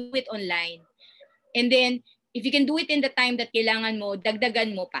friend? You do it online. And then, if you can do it in the time that kailangan mo,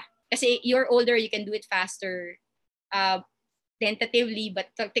 dagdagan mo pa. Kasi you're older, you can do it faster, tentatively,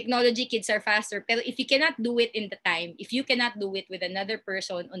 but technology kids are faster. Pero if you cannot do it in the time, if you cannot do it with another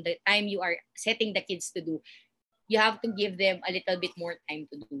person on the time you are setting the kids to do, you have to give them a little bit more time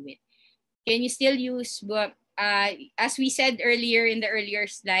to do it. Can you still use, as we said earlier in the earlier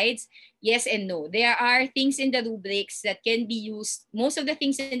slides, yes and no. There are things in the rubrics that can be used. Most of the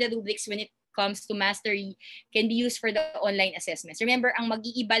things in the rubrics when it comes to mastery can be used for the online assessments. Remember, ang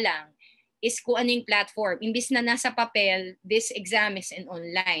mag-iiba lang is kung ano yung platform. Imbis na nasa papel, this exam is in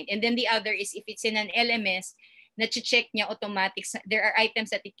online. And then the other is if it's in an LMS, na-check niya automatic. There are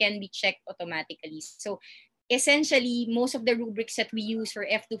items that it can be checked automatically. So essentially, most of the rubrics that we use for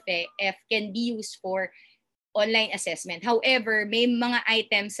F2F can be used for online assessment. However, may mga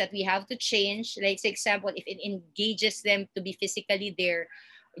items that we have to change. Like, for example, if it engages them to be physically there,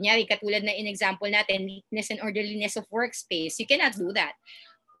 kunyari, katulad na in example natin, neatness and orderliness of workspace, you cannot do that.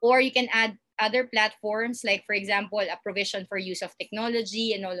 Or you can add other platforms, like, for example, a provision for use of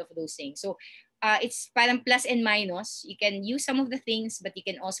technology and all of those things. So it's parang plus and minus. You can use some of the things, but you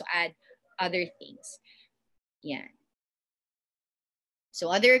can also add other things. Yeah. So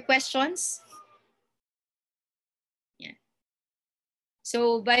other questions?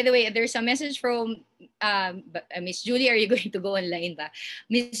 So, by the way, there's a message from Miss Julie. Are you going to go online ba?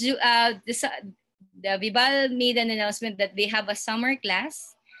 The Vibal made an announcement that they have a summer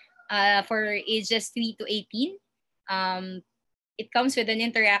class for ages 3 to 18. It comes with an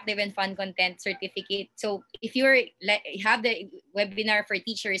interactive and fun content certificate. So, if you have the webinar for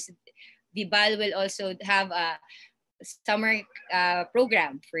teachers, Vibal will also have a summer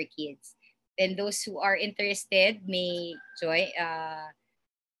program for kids. And those who are interested may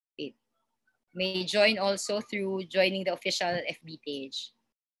join also through joining the official FB page.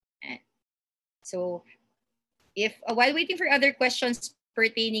 So if while waiting for other questions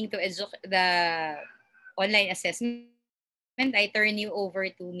pertaining to the online assessment, I turn you over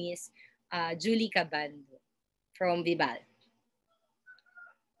to Miss Julie Cabando from Vibal.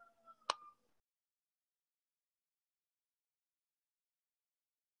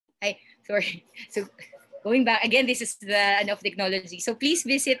 Hi, sorry. So going back again, this is the of technology. So please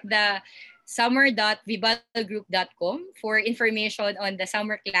visit the summer.vibalgroup.com for information on the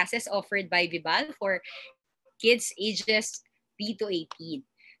summer classes offered by Vibal for kids ages 3 to 18.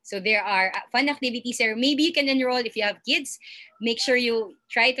 So there are fun activities there. Maybe you can enroll if you have kids. Make sure you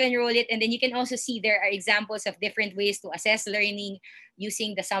try to enroll it. And then you can also see there are examples of different ways to assess learning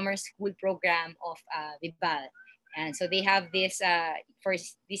using the summer school program of Vibal. And so they have this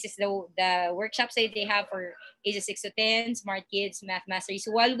this is the workshops that they have for ages 6 to 10, Smart Kids, Math Mastery.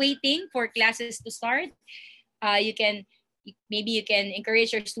 So while waiting for classes to start, you can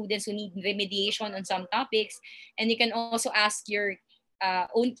encourage your students who need remediation on some topics, and you can also ask your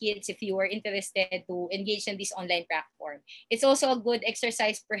own kids if you are interested to engage in this online platform. It's also a good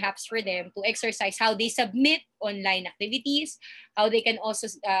exercise perhaps for them to exercise how they submit online activities, how they can also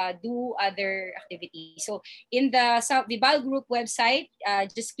do other activities. So in the Vibal Group website,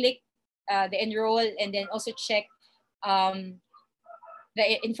 just click the enroll and then also check the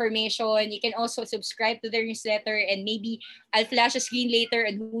information. You can also subscribe to their newsletter, and maybe I'll flash a screen later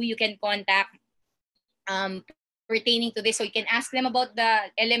on who you can contact pertaining to this. So you can ask them about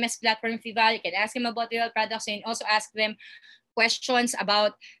the LMS platform of Vibal. You can ask them about Vibal products, and also ask them questions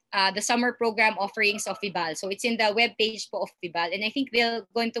about the summer program offerings of Vibal. So it's in the web page of Vibal, and I think they're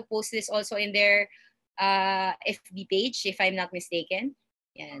going to post this also in their FB page, if I'm not mistaken.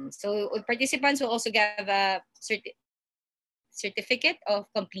 And so participants will also get a certificate of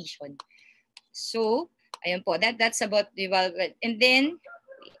completion. So, ayun po, that's about development. And then,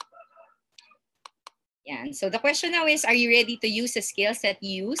 yeah. So the question now is, are you ready to use the skills that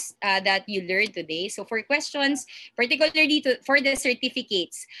you learned today? So for questions, particularly for the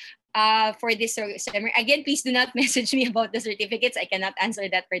certificates, for this summer, again, please do not message me about the certificates. I cannot answer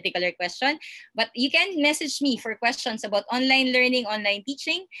that particular question, but you can message me for questions about online learning, online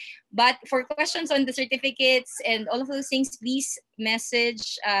teaching. But for questions on the certificates and all of those things, please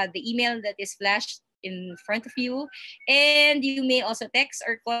message the email that is flashed in front of you, and you may also text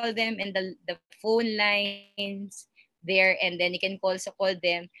or call them in the phone lines there, and then you can also call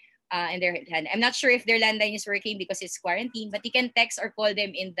them in their land. I'm not sure if their landline is working because it's quarantine, but you can text or call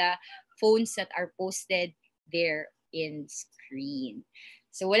them in the phones that are posted there in screen.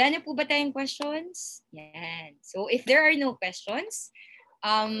 So wala na po ba tayong questions? Yan. So if there are no questions,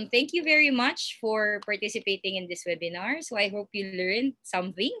 thank you very much for participating in this webinar. So I hope you learned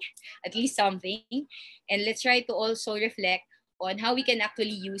something, at least something. And let's try to also reflect on how we can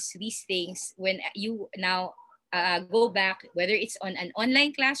actually use these things when you now go back, whether it's on an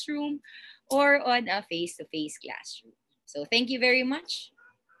online classroom or on a face-to-face classroom. So thank you very much.